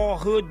 All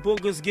hood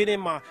boogers get in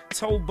my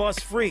tow bus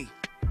free.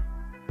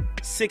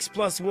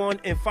 6+1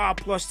 and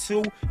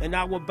 5+2, and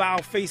I would bow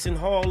facing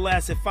hall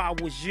ass if I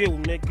was you,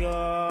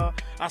 nigga.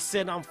 I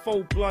said I'm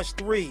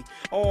 4+3.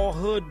 All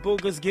hood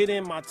boogers get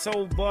in my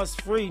tow bus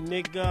free,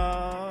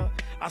 nigga.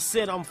 I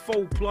said I'm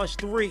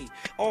 4+3.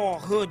 All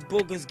hood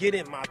boogers get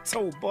in my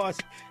tow bus.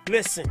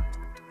 Listen,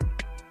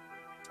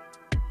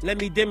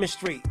 let me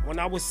demonstrate. When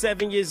I was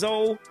 7 years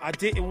old, I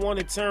didn't want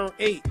to turn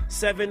 8.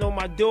 7 on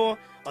my door,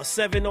 or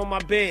 7 on my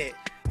bed.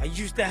 I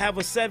used to have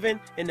a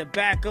 7 in the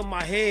back of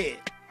my head.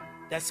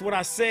 That's what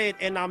I said,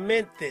 and I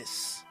meant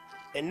this.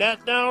 And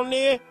that down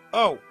there,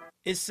 oh,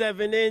 it's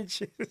 7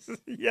 inches.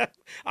 Yeah,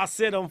 I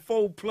said I'm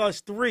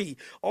 4+3.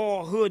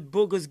 All hood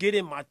boogers get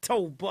in my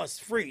tow bus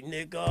free,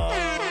 nigga.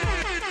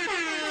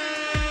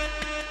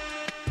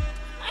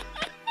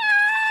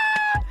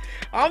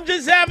 I'm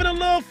just having a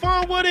little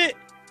fun with it.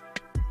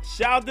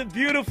 Shout to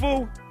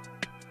Beautiful.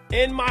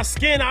 In my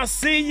skin, I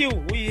see you.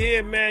 We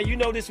here, man. You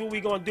know this is what we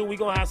gonna do. We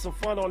gonna have some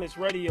fun on this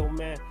radio,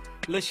 man.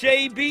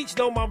 Lachey Beach,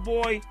 though, my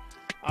boy.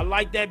 I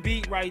like that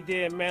beat right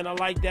there, man. I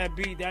like that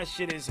beat. That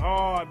shit is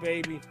hard,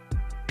 baby.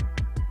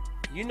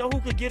 You know who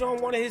could get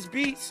on one of his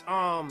beats?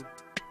 Damn,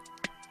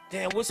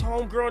 what's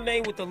homegirl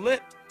name with the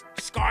lip?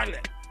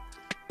 Scarlett.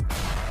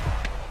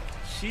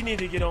 She need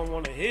to get on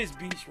one of his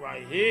beats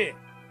right here.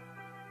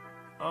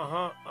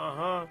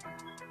 I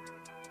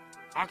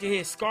can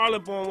hear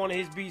Scarlett on one of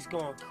his beats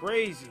going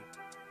crazy.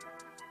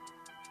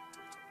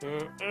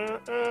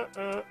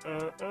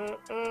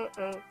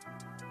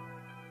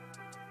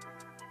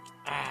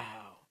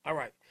 All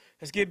right,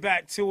 let's get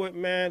back to it,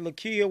 man.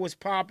 Lakia was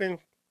popping.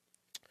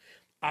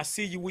 I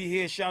see you. We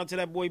here. Shout out to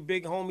that boy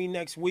Big Homie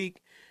next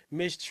week.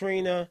 Miss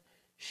Trina.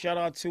 Shout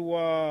out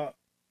to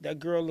that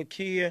girl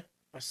Lakia.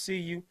 I see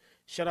you.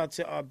 Shout out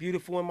to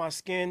Beautiful in My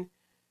Skin.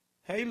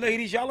 Hey,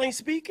 ladies, y'all ain't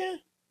speaking?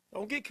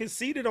 Don't get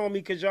conceited on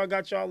me because y'all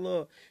got y'all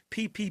little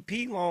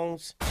PPP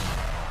loans.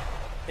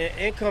 And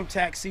income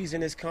tax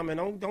season is coming.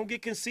 Don't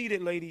get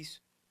conceited,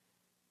 ladies.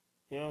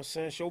 You know what I'm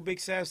saying? Show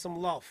Big7 some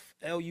love.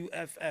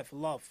 Luff,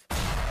 love.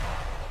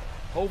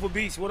 Hova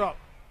Beats, what up?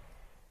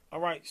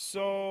 All right,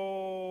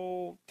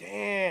 so,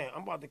 damn,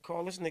 I'm about to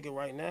call this nigga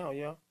right now,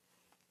 yo.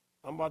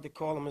 I'm about to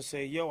call him and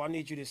say, yo, I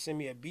need you to send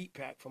me a beat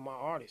pack for my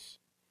artist.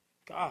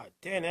 God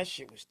damn, that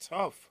shit was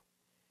tough.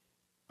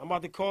 I'm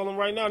about to call him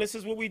right now. This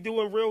is what we do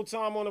in real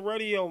time on the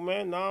radio,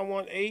 man.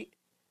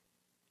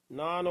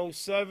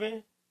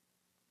 918-907.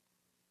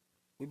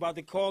 We about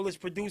to call this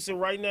producer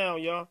right now,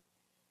 y'all.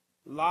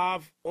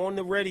 Live on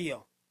the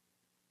radio.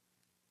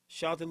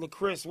 Shout out to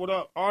LaChris. What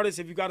up? Artist,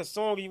 if you got a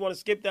song and you want to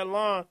skip that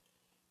line,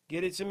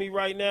 get it to me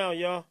right now,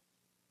 y'all.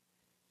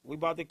 We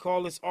about to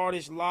call this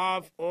artist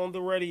live on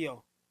the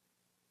radio.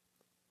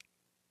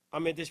 I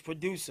mean, this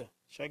producer.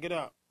 Check it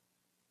out.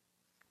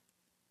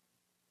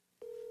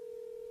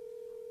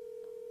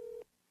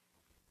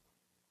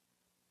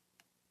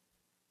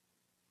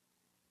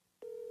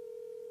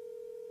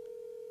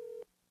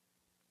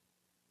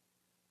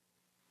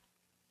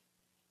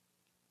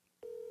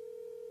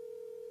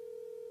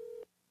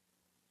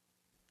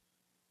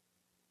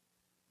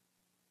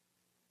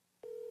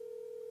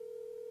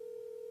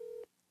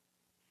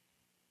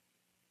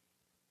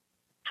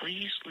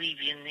 Please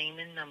leave your name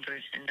and number,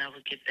 and I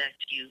will get back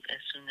to you as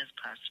soon as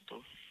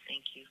possible.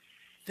 Thank you.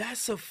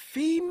 That's a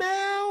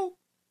female?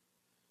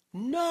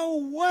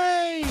 No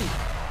way.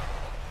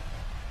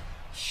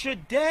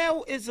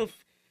 Shadell is a...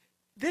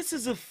 This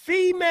is a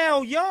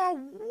female, y'all.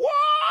 What?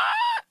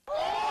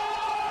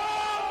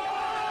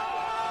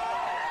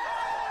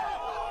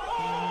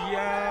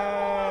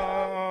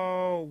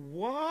 Yo,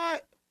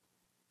 what?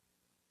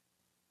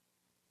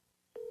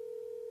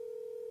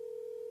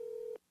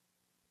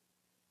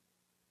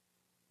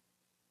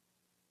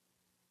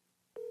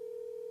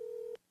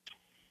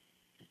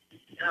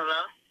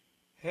 Hello?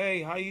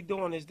 Hey, how you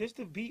doing? Is this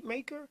the beat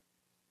maker?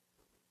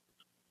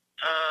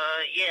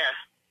 Yeah.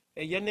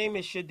 And your name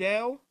is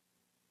Shadell?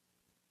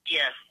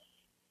 Yeah.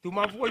 Do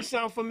my voice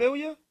sound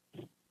familiar?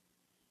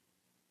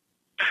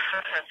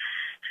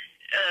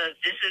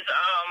 This is,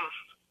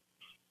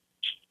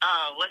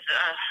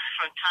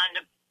 from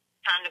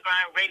Time to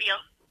Grind Radio?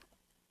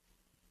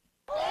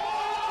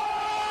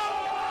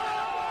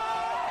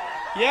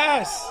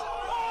 Yes.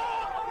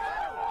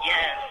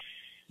 Yes,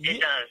 it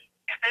does.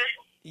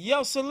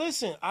 Yo, so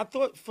listen,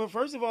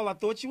 first of all, I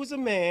thought you was a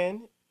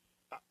man,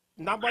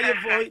 not by your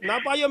voice,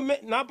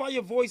 not by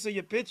your voice or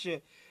your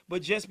picture,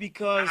 but just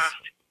because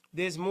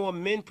there's more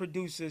men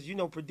producers. You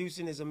know,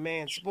 producing is a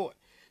man's sport.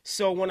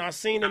 So when I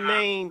seen the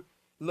name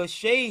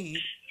LaShade,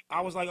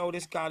 I was like, oh,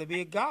 this got to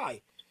be a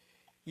guy.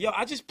 Yo,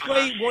 I just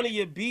played one of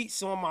your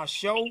beats on my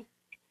show,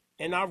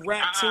 and I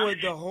rapped to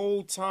it the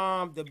whole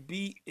time. The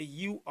beat,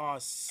 you are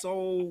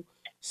so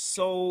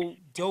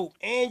dope.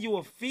 And you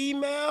a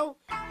female?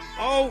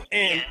 Oh,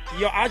 and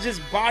yo, I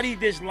just bodied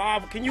this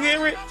live. Can you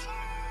hear it?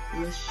 I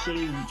can't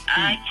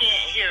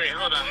hear it.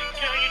 Hold on.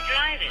 Tell you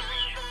driving.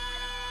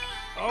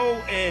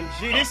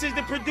 OMG, this is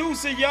the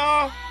producer,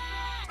 y'all.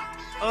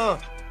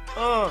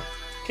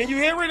 Can you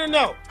hear it or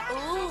no?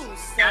 Ooh,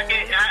 Serge,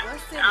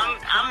 what's in the pot?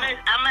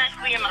 I'm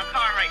actually in my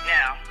car right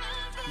now.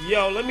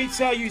 Yo, let me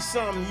tell you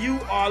something. You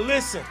are,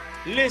 listen.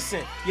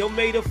 Yo,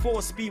 may the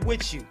force be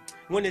with you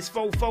when this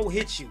fofo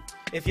hits you.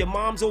 If your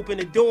mom's open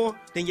the door,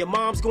 then your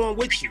mom's going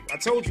with you. I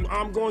told you,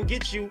 I'm going to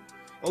get you.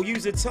 Oh,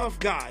 you's a tough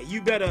guy.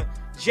 You better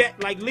jet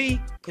like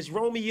Lee, because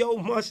Romeo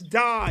must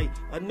die.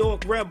 A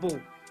North rebel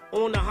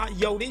on the hot.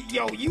 Yo,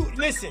 you,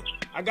 listen.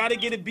 I got to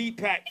get a beat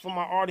pack for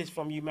my artist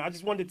from you, man. I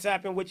just wanted to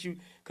tap in with you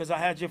because I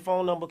had your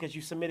phone number because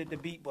you submitted the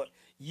beat, but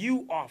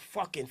you are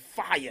fucking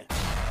fire.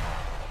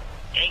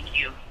 Thank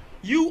you.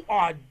 You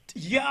are,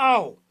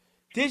 yo,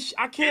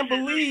 I can't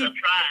believe.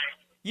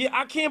 Yeah,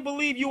 I can't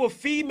believe you a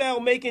female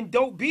making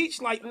dope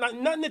beats. Like,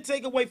 nothing to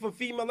take away from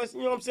female. You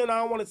know what I'm saying? I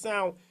don't want to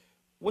sound,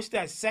 what's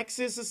that,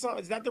 sexist or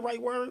something? Is that the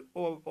right word?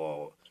 Or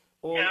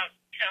Tell me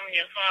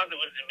your father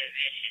was a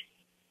musician.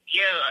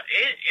 Yeah,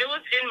 it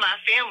was in my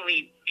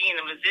family being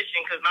a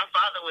musician because my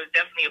father was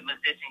definitely a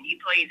musician. He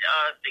played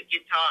the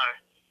guitar,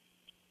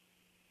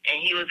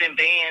 and he was in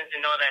bands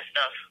and all that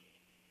stuff.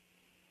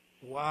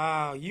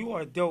 Wow, you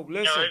are dope.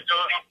 Listen.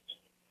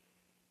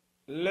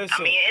 Listen.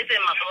 I mean, it's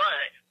in my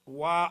blood.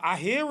 Wow, I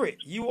hear it.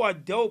 You are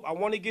dope. I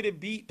want to get a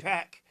beat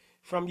pack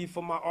from you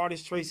for my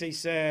artist Tracy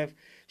Sav.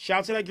 Shout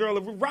out to that girl.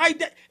 Right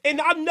there. And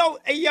I know,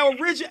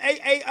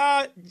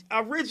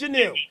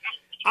 original.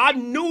 I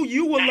knew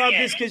you would love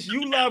this because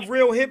you love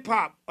real hip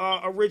hop,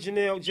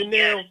 original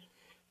Janelle.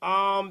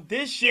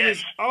 This shit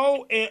is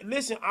and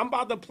listen, I'm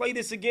about to play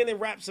this again and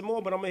rap some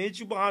more, but I'm gonna hit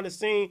you behind the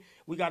scene.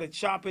 We gotta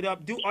chop it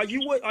up. Are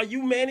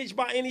you managed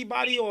by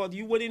anybody, or are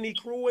you with any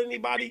crew or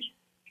anybody?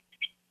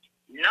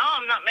 No,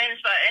 I'm not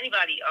managed by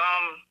anybody.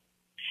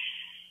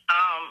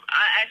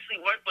 I actually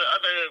work with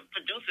other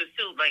producers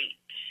too, like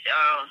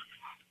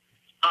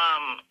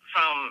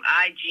from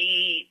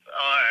IG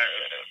or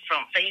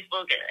from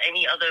Facebook,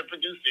 any other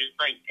producers,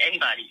 like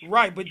anybody.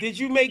 Right, but did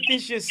you make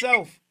this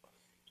yourself?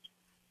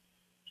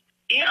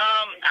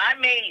 I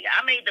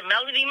made the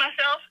melody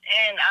myself,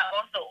 and I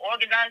also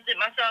organized it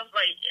myself.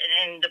 Like,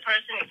 and the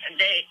person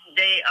they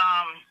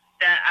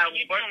that I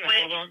work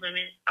with.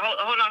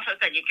 Hold on for a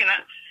second.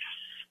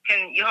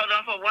 Can you hold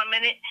on for 1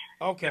 minute?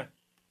 Okay.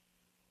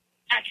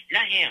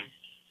 Not him.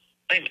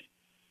 Wait a minute.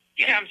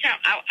 You know what I'm saying?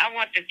 I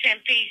want the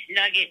 10-piece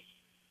nugget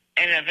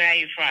and a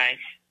value fries.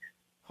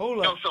 Hold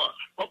on. No sauce.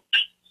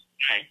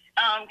 Okay.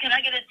 Can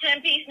I get a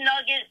 10-piece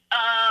nugget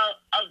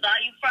of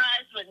value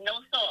fries with no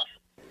sauce?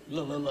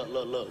 Look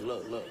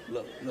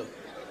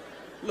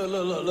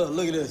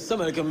at this.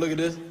 Somebody come look at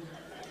this.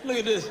 Look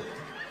at this.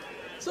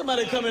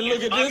 Somebody come and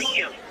look at this.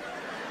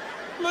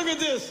 Look at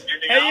this.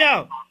 Hey,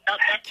 yo.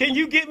 Can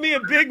you get me a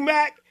Big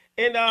Mac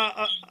and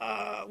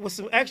with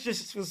some extra,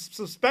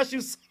 some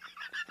special?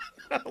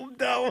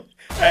 No.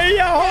 Hey,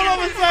 yo, hold on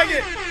a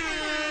second.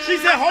 She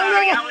said,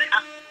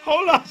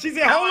 hold on. She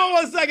said, hold on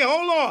 1 second.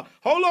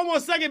 Hold on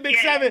 1 second,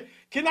 Big7.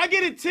 Can I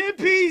get a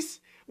 10-piece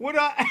with a...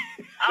 Oh,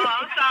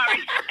 I'm sorry.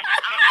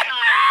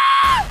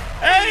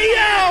 Hey,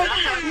 yo.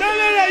 No,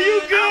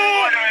 you good.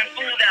 I'm ordering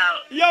food out.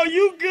 Yo,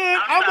 you good.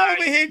 I'm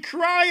over here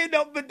crying,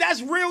 though, but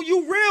that's real.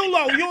 You real,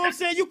 though. You know what I'm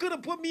saying? You could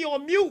have put me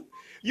on mute.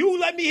 You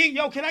let me hear.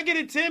 Yo, can I get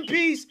a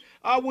 10-piece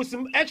with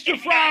some extra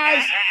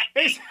fries?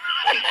 Hey,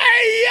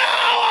 yo,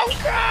 I'm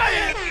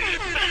crying.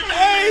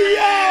 Hey,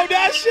 yo,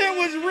 that shit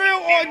was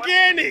real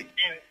organic.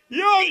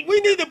 Yo,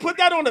 we need to put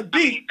that on a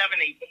beat.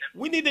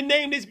 We need to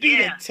name this beat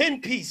a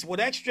 10-piece with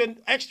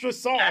extra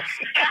sauce.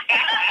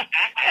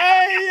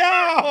 Hey,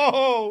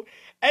 yo.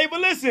 Hey,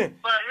 but listen,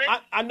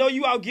 I know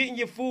you out getting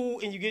your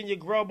food and you getting your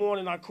grub on,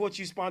 and I caught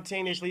you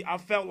spontaneously. I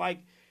felt like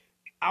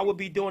I would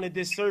be doing a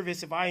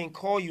disservice if I ain't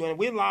call you. And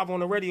we're live on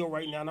the radio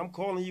right now, and I'm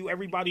calling you.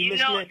 Everybody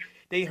listening,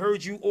 they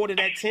heard you order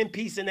that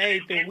 10-piece and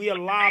everything. We are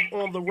live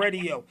on the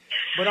radio.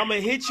 But I'm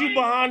going to hit you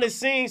behind the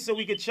scenes so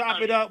we can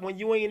chop it up when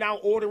you ain't out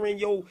ordering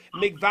your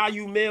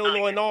McValue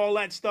meal and all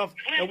that stuff,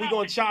 and we're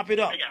going to chop it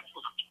up.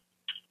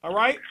 All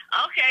right?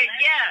 Okay,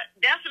 yeah,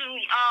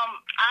 definitely.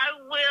 I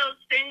will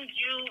send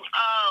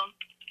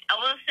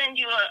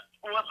you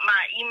with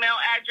my email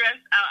address.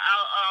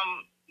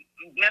 I'll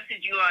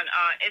message you on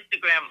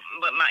Instagram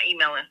with my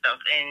email and stuff,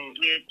 and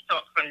we'll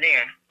talk from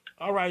there.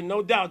 All right,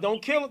 no doubt.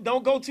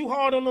 Don't go too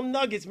hard on them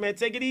nuggets, man.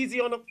 Take it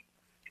easy on them.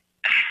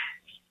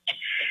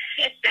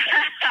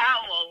 I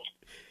won't.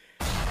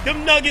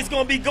 Them nuggets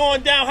gonna be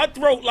going down her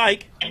throat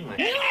like. No,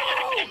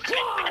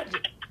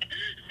 God!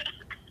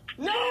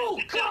 No,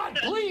 God,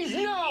 please,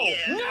 no!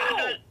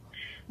 Yeah.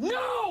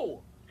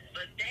 No!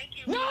 But thank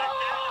you No!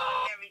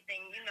 for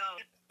everything, you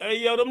know. Hey,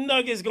 yo, them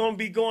nuggets gonna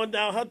be going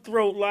down her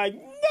throat like,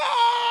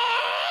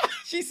 no!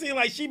 She seem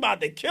like she about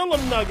to kill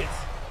them nuggets.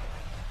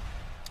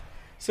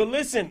 So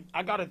listen,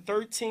 I got a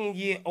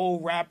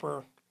 13-year-old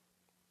rapper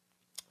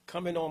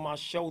coming on my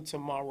show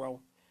tomorrow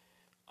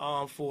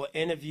for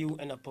an interview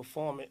and a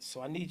performance.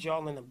 So I need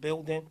y'all in the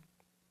building.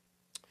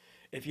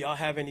 If y'all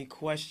have any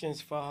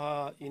questions for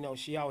her, you know,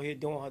 she out here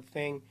doing her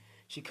thing.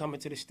 She coming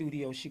to the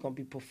studio. She going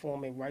to be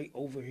performing right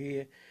over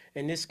here.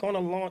 And it's going to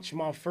launch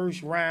my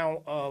first round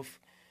of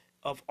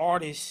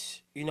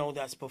artists, you know,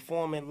 that's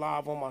performing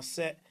live on my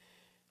set.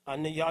 I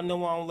know y'all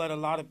know I don't let a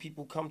lot of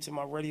people come to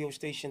my radio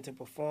station to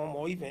perform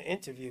or even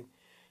interview.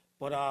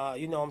 But,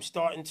 you know, I'm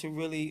starting to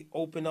really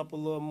open up a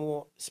little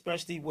more,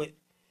 especially with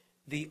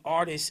the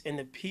artists and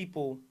the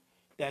people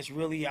that's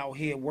really out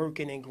here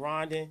working and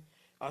grinding.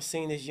 I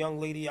seen this young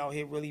lady out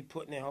here really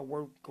putting in her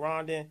work,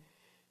 grinding.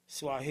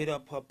 So I hit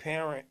up her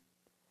parent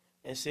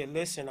and said,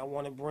 listen, I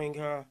want to bring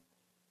her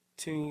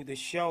to the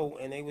show.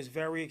 And they was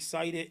very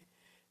excited.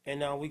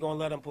 And we're going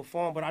to let them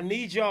perform. But I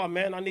need y'all,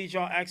 man. I need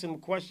y'all asking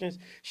them questions.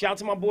 Shout out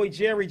to my boy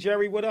Jerry.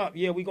 Jerry, what up?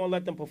 Yeah, we're going to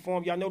let them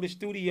perform. Y'all know the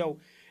studio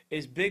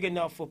is big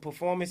enough for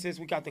performances.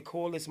 We got the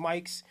cordless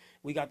mics.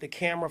 We got the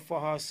camera for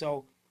her.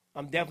 So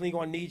I'm definitely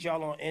going to need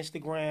y'all on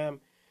Instagram,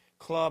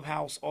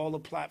 Clubhouse, all the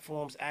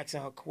platforms,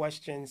 asking her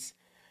questions.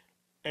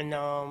 And,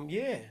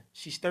 yeah,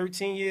 she's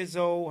 13 years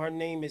old. Her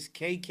name is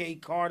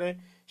KK Carter.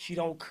 She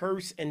don't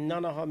curse in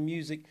none of her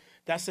music.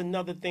 That's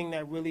another thing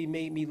that really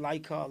made me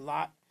like her a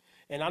lot.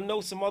 And I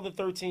know some other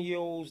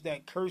 13-year-olds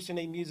that curse in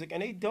their music,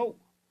 and they dope.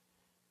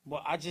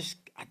 But I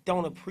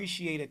don't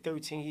appreciate a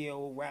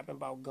 13-year-old rapping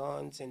about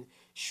guns and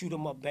shoot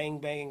 'em up, bang,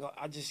 bang.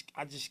 I just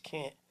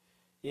can't.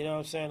 You know what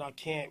I'm saying? I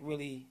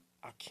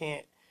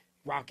can't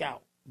rock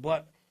out.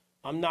 But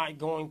I'm not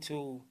going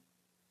to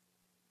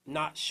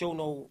not show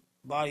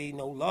nobody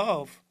no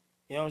love.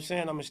 You know what I'm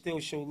saying? I'm going to still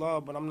show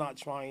love, but I'm not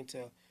trying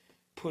to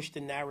push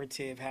the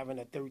narrative having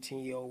a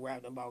 13-year-old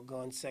rapping about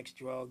guns, sex,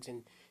 drugs,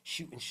 and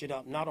shooting shit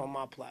up. Not on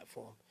my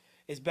platform.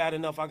 It's bad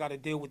enough I got to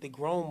deal with the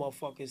grown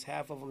motherfuckers.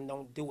 Half of them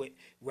don't do it,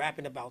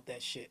 rapping about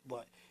that shit.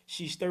 But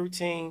she's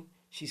 13.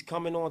 She's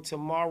coming on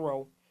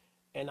tomorrow,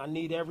 and I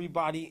need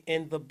everybody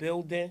in the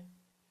building.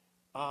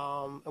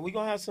 And we're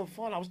going to have some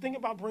fun. I was thinking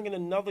about bringing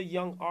another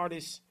young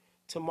artist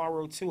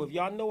tomorrow, too. If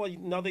y'all know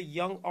another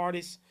young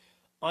artist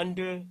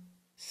under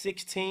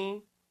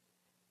 16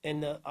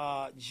 in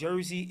the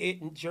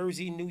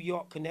Jersey, New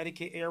York,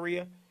 Connecticut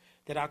area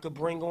that I could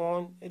bring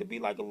on, it'll be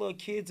like a little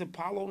kids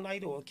Apollo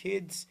night or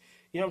kids,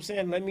 you know what I'm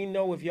saying? Let me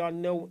know if y'all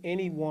know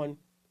anyone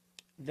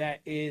that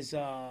is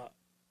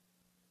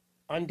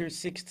under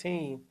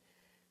 16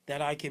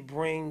 that I could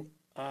bring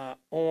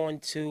on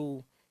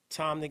to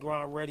Time to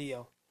Grind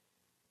Radio.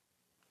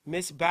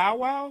 Miss Bow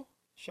Wow?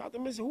 Shout out to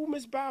Miss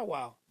Bow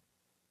Wow?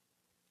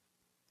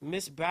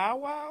 Miss Bow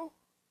Wow?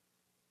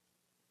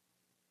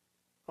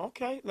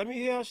 Okay, let me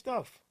hear her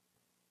stuff.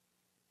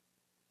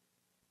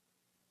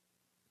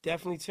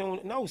 Definitely tune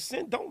in.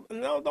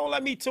 No, don't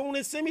let me tune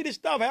in. Send me the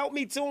stuff. Help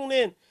me tune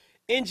in.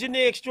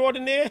 Engineer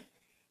extraordinaire.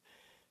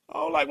 I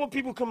don't like when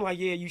people come like,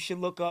 yeah, you should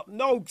look up.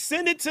 No,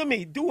 send it to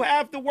me. Do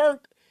half the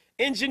work.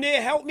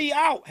 Engineer, help me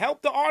out.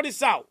 Help the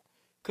artist out.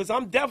 Because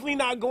I'm definitely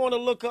not going to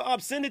look her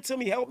up. Send it to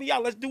me. Help me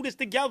out. Let's do this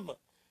together.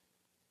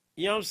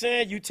 You know what I'm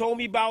saying? You told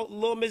me about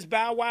Lil Miss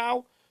Bow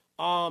Wow.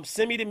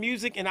 Send me the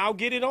music and I'll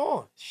get it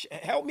on.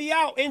 Help me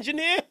out,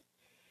 engineer.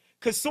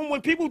 Because when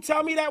people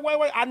tell me that way,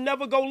 I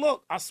never go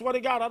look. I swear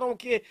to God, I don't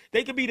care.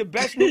 They could be the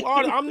best new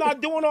artist. I'm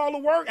not doing all the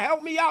work.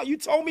 Help me out. You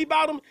told me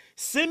about them.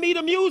 Send me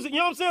the music. You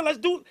know what I'm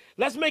saying?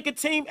 Let's make a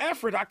team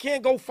effort. I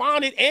can't go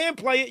find it and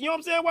play it. You know what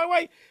I'm saying?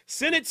 Wait.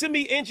 Send it to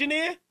me,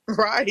 engineer.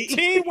 Right.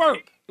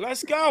 Teamwork.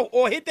 Let's go.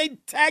 Or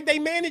tag they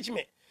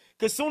management.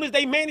 Because soon as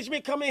they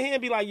management come in here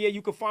and be like, yeah,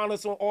 you can find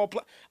us on all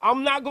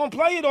I'm not going to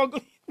play it. Or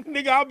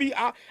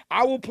nigga,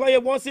 I will play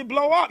it once it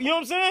blow up. You know what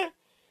I'm saying?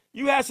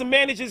 You had some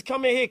managers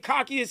come in here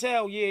cocky as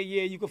hell. Yeah,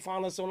 you can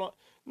find us on.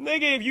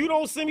 Nigga, if you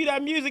don't send me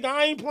that music,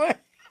 I ain't playing.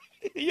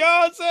 You know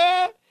what I'm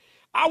saying?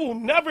 I will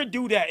never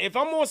do that. If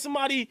I'm on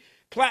somebody's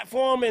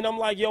platform and I'm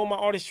like, yo, my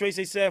artist Trace,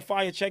 they said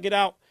fire, check it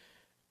out.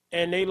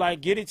 And they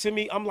like, get it to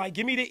me. I'm like,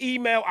 give me the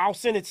email. I'll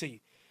send it to you.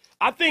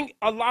 I think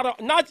a lot of,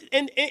 not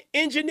an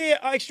engineer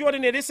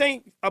extraordinaire, this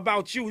ain't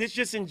about you. This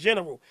just in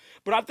general.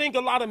 But I think a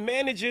lot of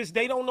managers,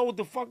 they don't know what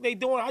the fuck they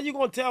doing. How you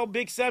going to tell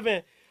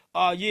Big7,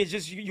 yeah,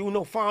 just, you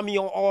know, find me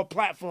on all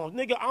platforms.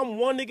 Nigga, I'm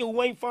one nigga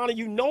who ain't finding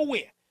you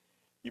nowhere.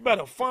 You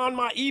better find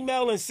my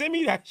email and send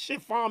me that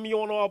shit. Find me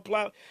on all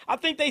platforms. I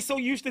think they so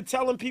used to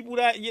telling people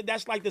that, yeah,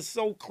 that's like the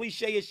so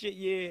cliche as shit,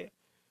 yeah. You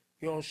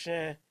know what I'm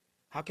saying?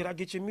 How could I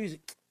get your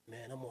music?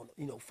 Man, I'm on,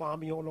 you know,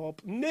 find me on all.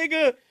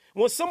 Nigga,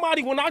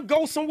 when I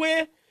go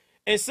somewhere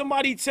and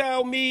somebody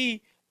tell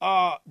me,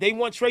 they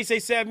want Trace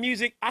A$AP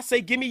music. I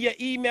say, give me your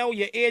email,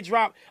 your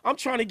airdrop. I'm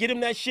trying to get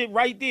him that shit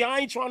right there. I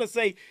ain't trying to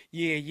say,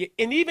 yeah.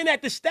 And even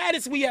at the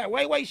status we at,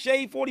 wait,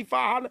 Shade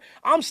 45,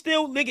 I'm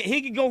still, nigga,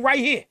 he could go right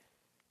here.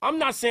 I'm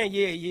not saying,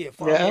 yeah,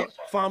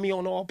 find me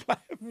on all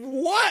platforms.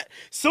 What?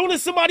 Soon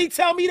as somebody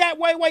tell me that,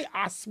 wait,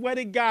 I swear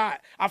to God,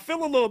 I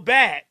feel a little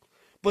bad.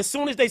 But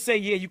soon as they say,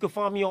 yeah, you can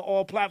find me on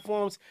all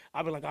platforms,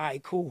 I'll be like, all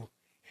right, cool.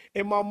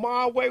 In my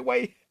mind,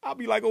 wait, I'll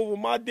be like over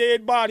my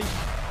dead body.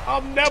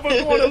 I'm never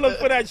going to look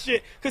for that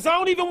shit. Because I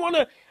don't even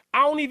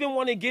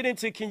want to get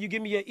into, can you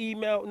give me your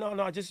email?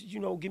 No, just,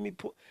 give me,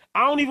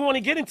 I don't even want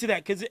to get into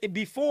that. Because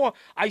before,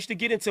 I used to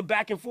get into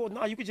back and forth.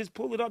 No, you could just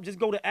pull it up, just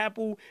go to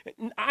Apple.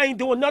 I ain't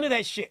doing none of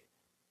that shit.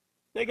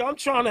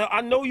 Nigga, I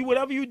know you,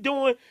 whatever you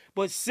doing,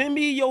 but send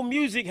me your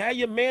music, have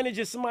your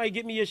manager, somebody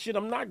get me your shit.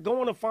 I'm not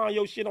going to find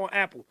your shit on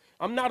Apple.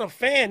 I'm not a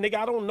fan, nigga.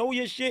 I don't know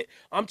your shit.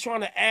 I'm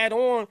trying to add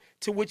on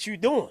to what you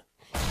doing.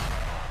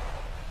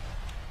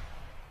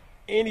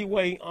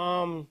 Anyway,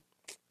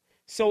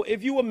 so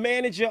if you a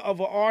manager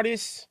of an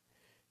artist,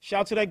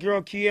 shout out to that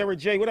girl, Kiara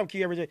J. What up,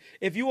 Kiara J?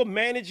 If you a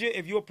manager,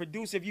 if you a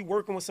producer, if you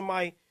working with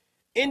somebody,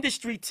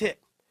 industry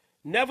tip,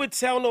 never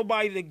tell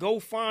nobody to go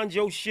find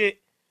your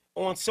shit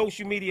on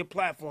social media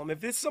platform.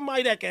 If it's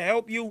somebody that can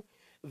help you,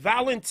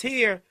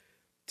 volunteer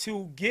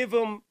to give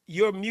them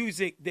your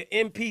music, the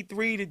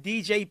MP3, the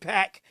DJ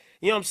pack,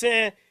 you know what I'm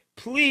saying?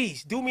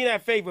 Please do me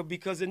that favor,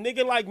 because a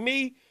nigga like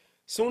me,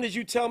 soon as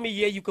you tell me,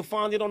 yeah, you can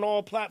find it on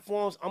all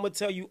platforms, I'm going to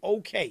tell you,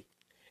 okay.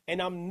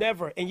 And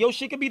and your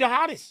shit could be the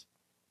hottest.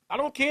 I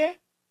don't care.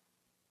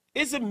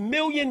 It's 1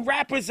 million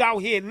rappers out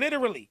here,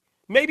 literally.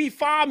 Maybe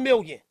 5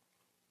 million.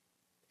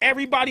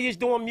 Everybody is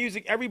doing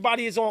music.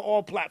 Everybody is on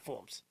all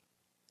platforms.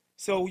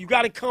 So you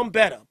got to come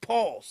better.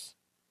 Pause.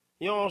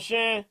 You know what I'm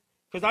saying?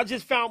 Because I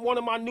just found one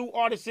of my new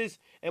artists,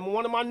 and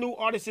one of my new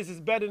artists is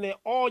better than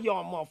all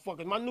y'all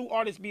motherfuckers. My new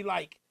artists be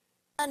like,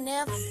 I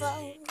never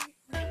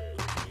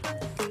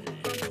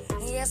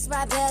Yes,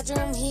 my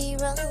bedroom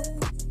hero.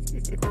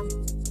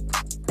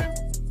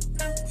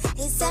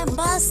 He said,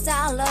 bust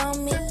all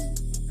on me.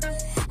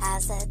 I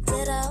said,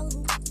 ditto.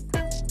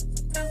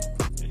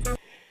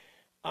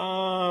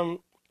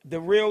 The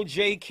real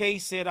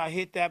JK said I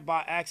hit that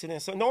by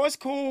accident. So, no, it's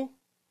cool.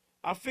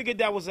 I figured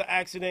that was an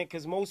accident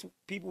because most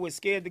people were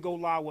scared to go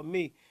live with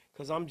me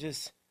because I'm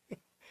just,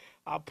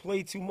 I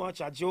play too much.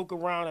 I joke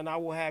around and I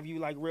will have you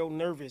like real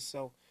nervous.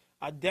 So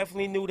I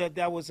definitely knew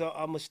that was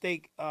a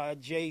mistake,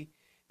 the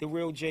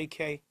real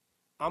JK.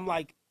 I'm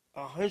like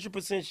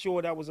 100%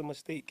 sure that was a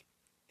mistake.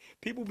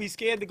 People be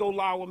scared to go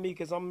live with me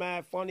because I'm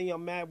mad funny,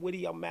 I'm mad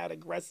witty, I'm mad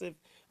aggressive,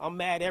 I'm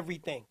mad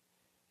everything.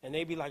 And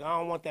they be like, I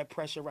don't want that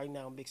pressure right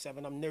now, Big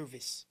 7. I'm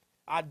nervous.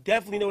 I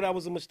definitely know that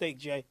was a mistake,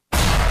 Jay.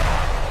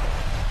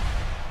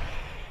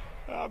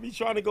 I'll be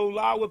trying to go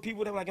live with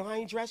people that are like, I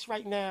ain't dressed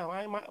right now.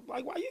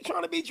 Like, why you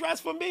trying to be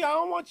dressed for me? I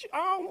don't want you.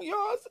 I don't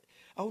yours.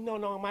 Oh,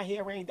 no, my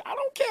hair ain't. I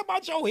don't care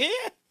about your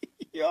hair.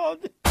 Yo.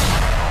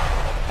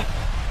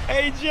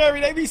 Hey,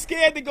 Jerry, they be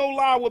scared to go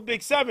live with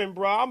Big 7,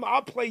 bro.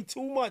 I play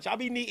too much. I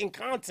be needing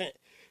content.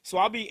 So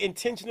I'll be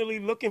intentionally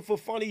looking for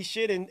funny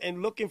shit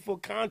and looking for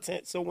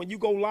content. So when you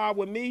go live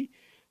with me,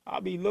 I'll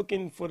be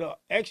looking for the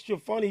extra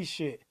funny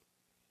shit.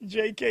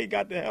 JK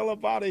got the hell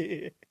up out of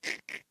here.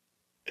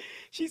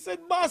 She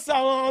said, bust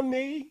out on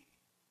me.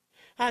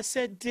 I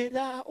said, did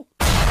I? All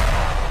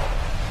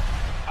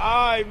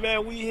right,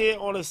 man, we here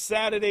on a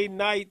Saturday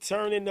night,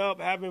 turning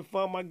up, having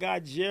fun. My guy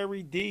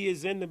Jerry D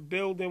is in the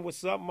building.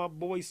 What's up, my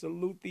boy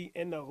Saluti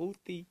and the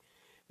Houthi?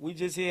 We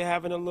just here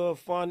having a little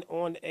fun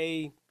on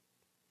a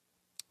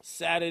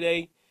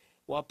Saturday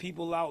while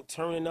people out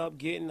turning up,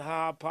 getting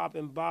high,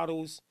 popping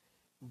bottles,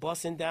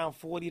 busting down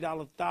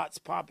 $40 thoughts,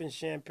 popping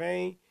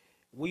champagne.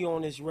 We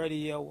on this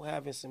radio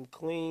having some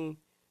clean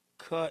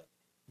cut,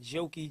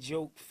 jokey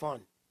joke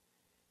fun.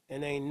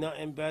 And ain't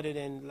nothing better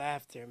than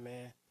laughter,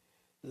 man.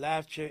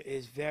 Laughter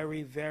is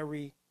very,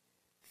 very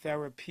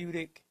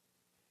therapeutic.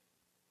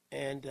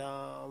 And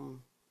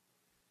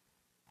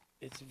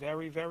it's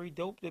very, very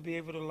dope to be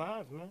able to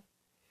laugh, man.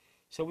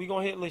 So we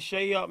going to hit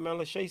Lachey up, man.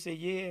 Lachey said,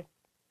 yeah.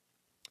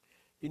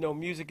 You know,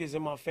 music is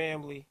in my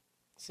family.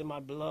 It's in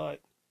my blood.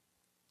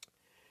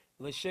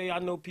 Lachey, I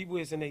know people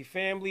is in their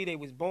family. They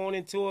was born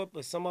into it,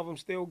 but some of them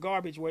still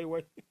garbage. Wait.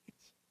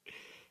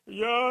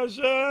 Yeah,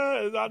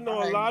 sure. I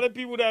know a lot of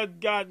people that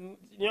got, you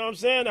know what I'm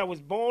saying, that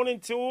was born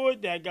into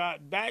it, that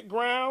got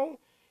background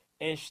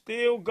and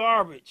still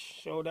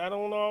garbage. So that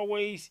don't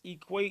always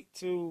equate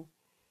to,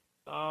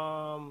 that's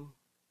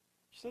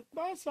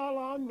all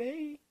on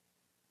me.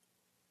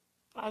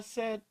 I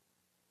said,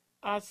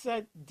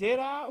 did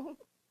I?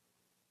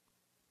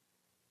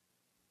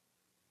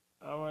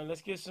 All right,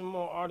 let's get some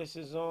more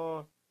artists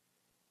on.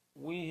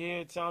 We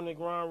here,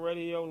 Time2grind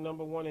Radio,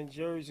 #1 in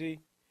Jersey.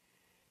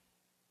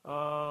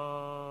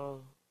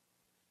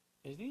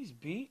 Is these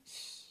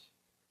beats?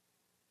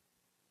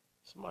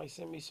 Somebody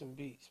send me some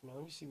beats, man.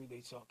 Let me see what they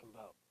talking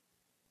about.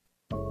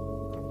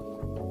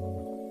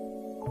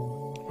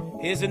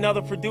 Here's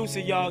another producer,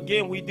 y'all.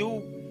 Again, we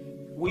do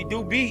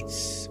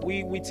beats.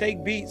 We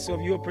take beats. So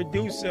if you're a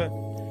producer,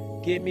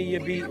 Give me your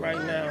beat right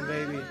now,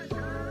 baby.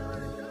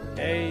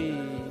 Hey.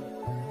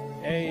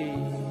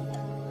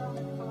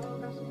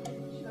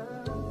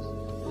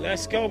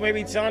 Let's go,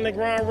 baby. Time to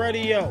grind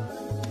radio.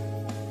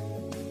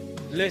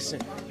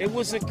 Listen, it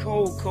was a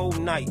cold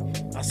night.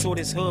 I saw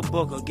this hood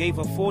booger, gave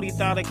her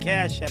 $40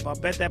 cash app. I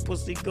bet that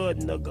pussy good,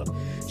 nigga.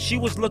 She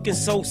was looking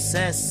so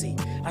sassy.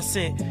 I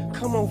said,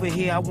 come over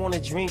here, I wanna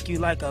drink you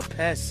like a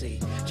Pepsi.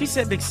 She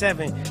said, Big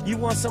 7, you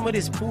want some of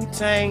this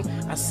Poo-Tang?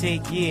 I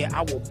said, yeah,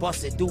 I will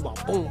bust it, do my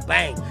boom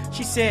bang.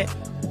 She said,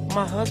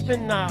 my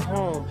husband not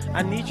home.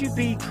 I need you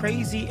be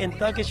crazy and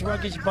thuggish,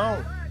 ruggish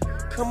bone.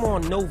 Come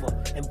on,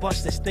 Nova, and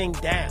bust this thing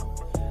down.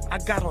 I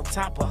got on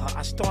top of her,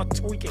 I start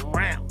tweaking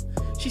round.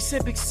 She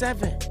said, Big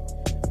 7,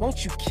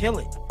 won't you kill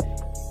it?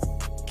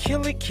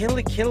 Kill it, kill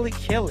it, kill it,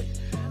 kill it.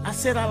 I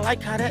said, I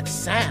like how that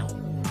sound.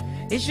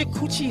 Is your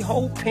coochie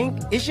hole pink?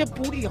 Is your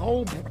booty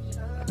hole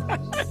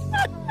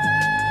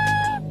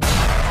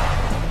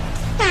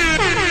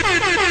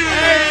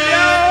Hey,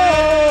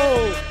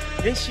 yo!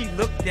 Then she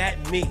looked at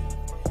me.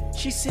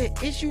 She said,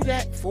 is you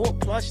that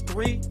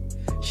 4+3?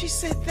 She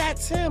said,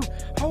 that's him.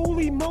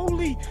 Holy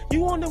moly.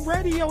 You on the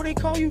radio, they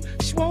call you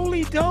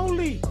Swoly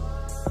Doly.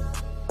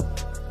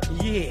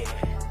 Yeah.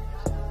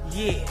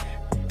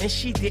 And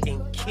she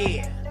didn't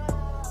care.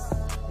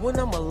 When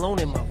I'm alone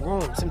in my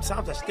room,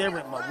 sometimes I stare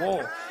at my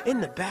wall.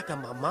 In the back of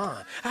my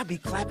mind, I be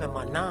clapping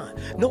my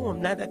 9. No,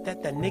 I'm not that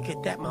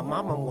nigga that my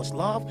mama once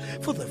loved.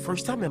 For the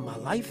first time in my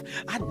life,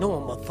 I know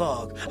I'm a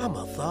thug. I'm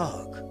a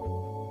thug.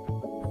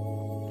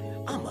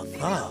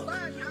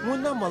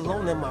 When I'm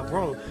alone in my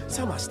room,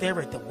 some I stare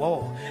at the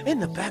wall. In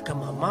the back of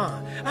my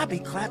mind, I be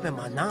clapping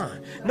my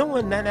 9.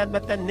 Knowing that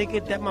about that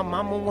nigga that my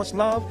mama once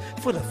loved.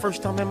 For the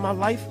first time in my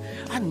life,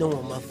 I know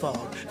I'm a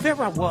thug.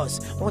 There I was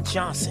on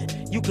Johnson,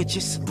 you could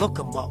just look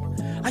him up.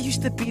 I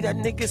used to be that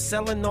nigga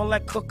selling all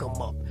that cook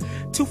 'em up.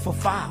 2 for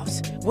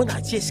 $5s when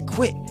I just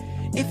quit.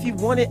 If you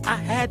want it, I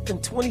had them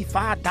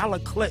 $25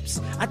 clips.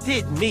 I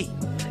did me,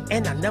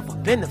 and I never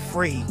been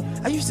afraid.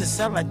 I used to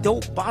sell a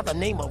dope by the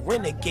name of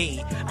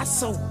Renegade. I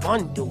sold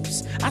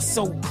bundles, I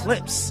sold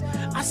clips,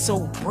 I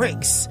sold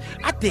bricks.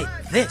 I did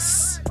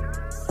this.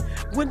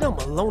 When I'm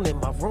alone in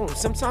my room,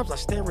 sometimes I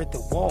stare at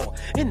the wall.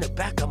 In the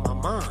back of my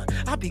mind,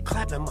 I be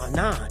clapping my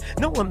 9.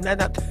 No, I'm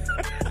not.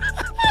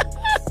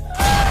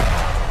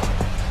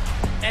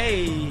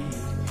 Hey,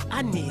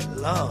 I need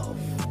love.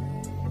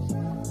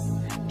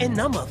 And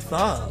I'm a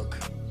thug.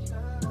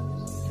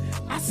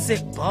 I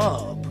sick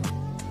bub.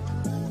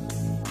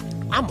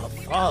 I'm a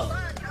thug.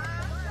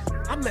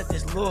 I met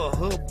this little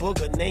hood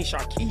booger named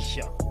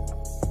Sharkeisha.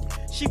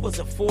 She was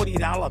a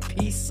 $40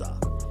 pizza.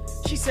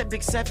 She said,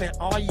 Big 7,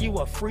 are you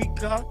a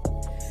freaker?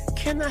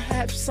 Can I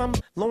have some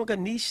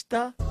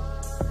longanista?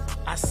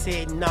 I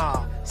said,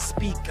 nah,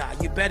 speaker.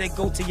 You better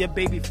go to your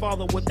baby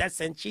father with that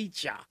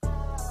sanchicha.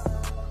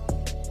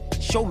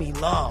 Show me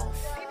love.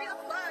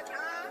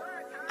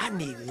 I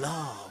need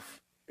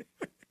love.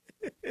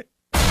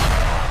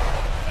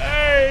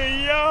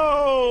 Hey,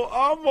 yo,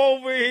 I'm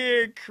over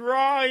here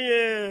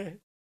crying.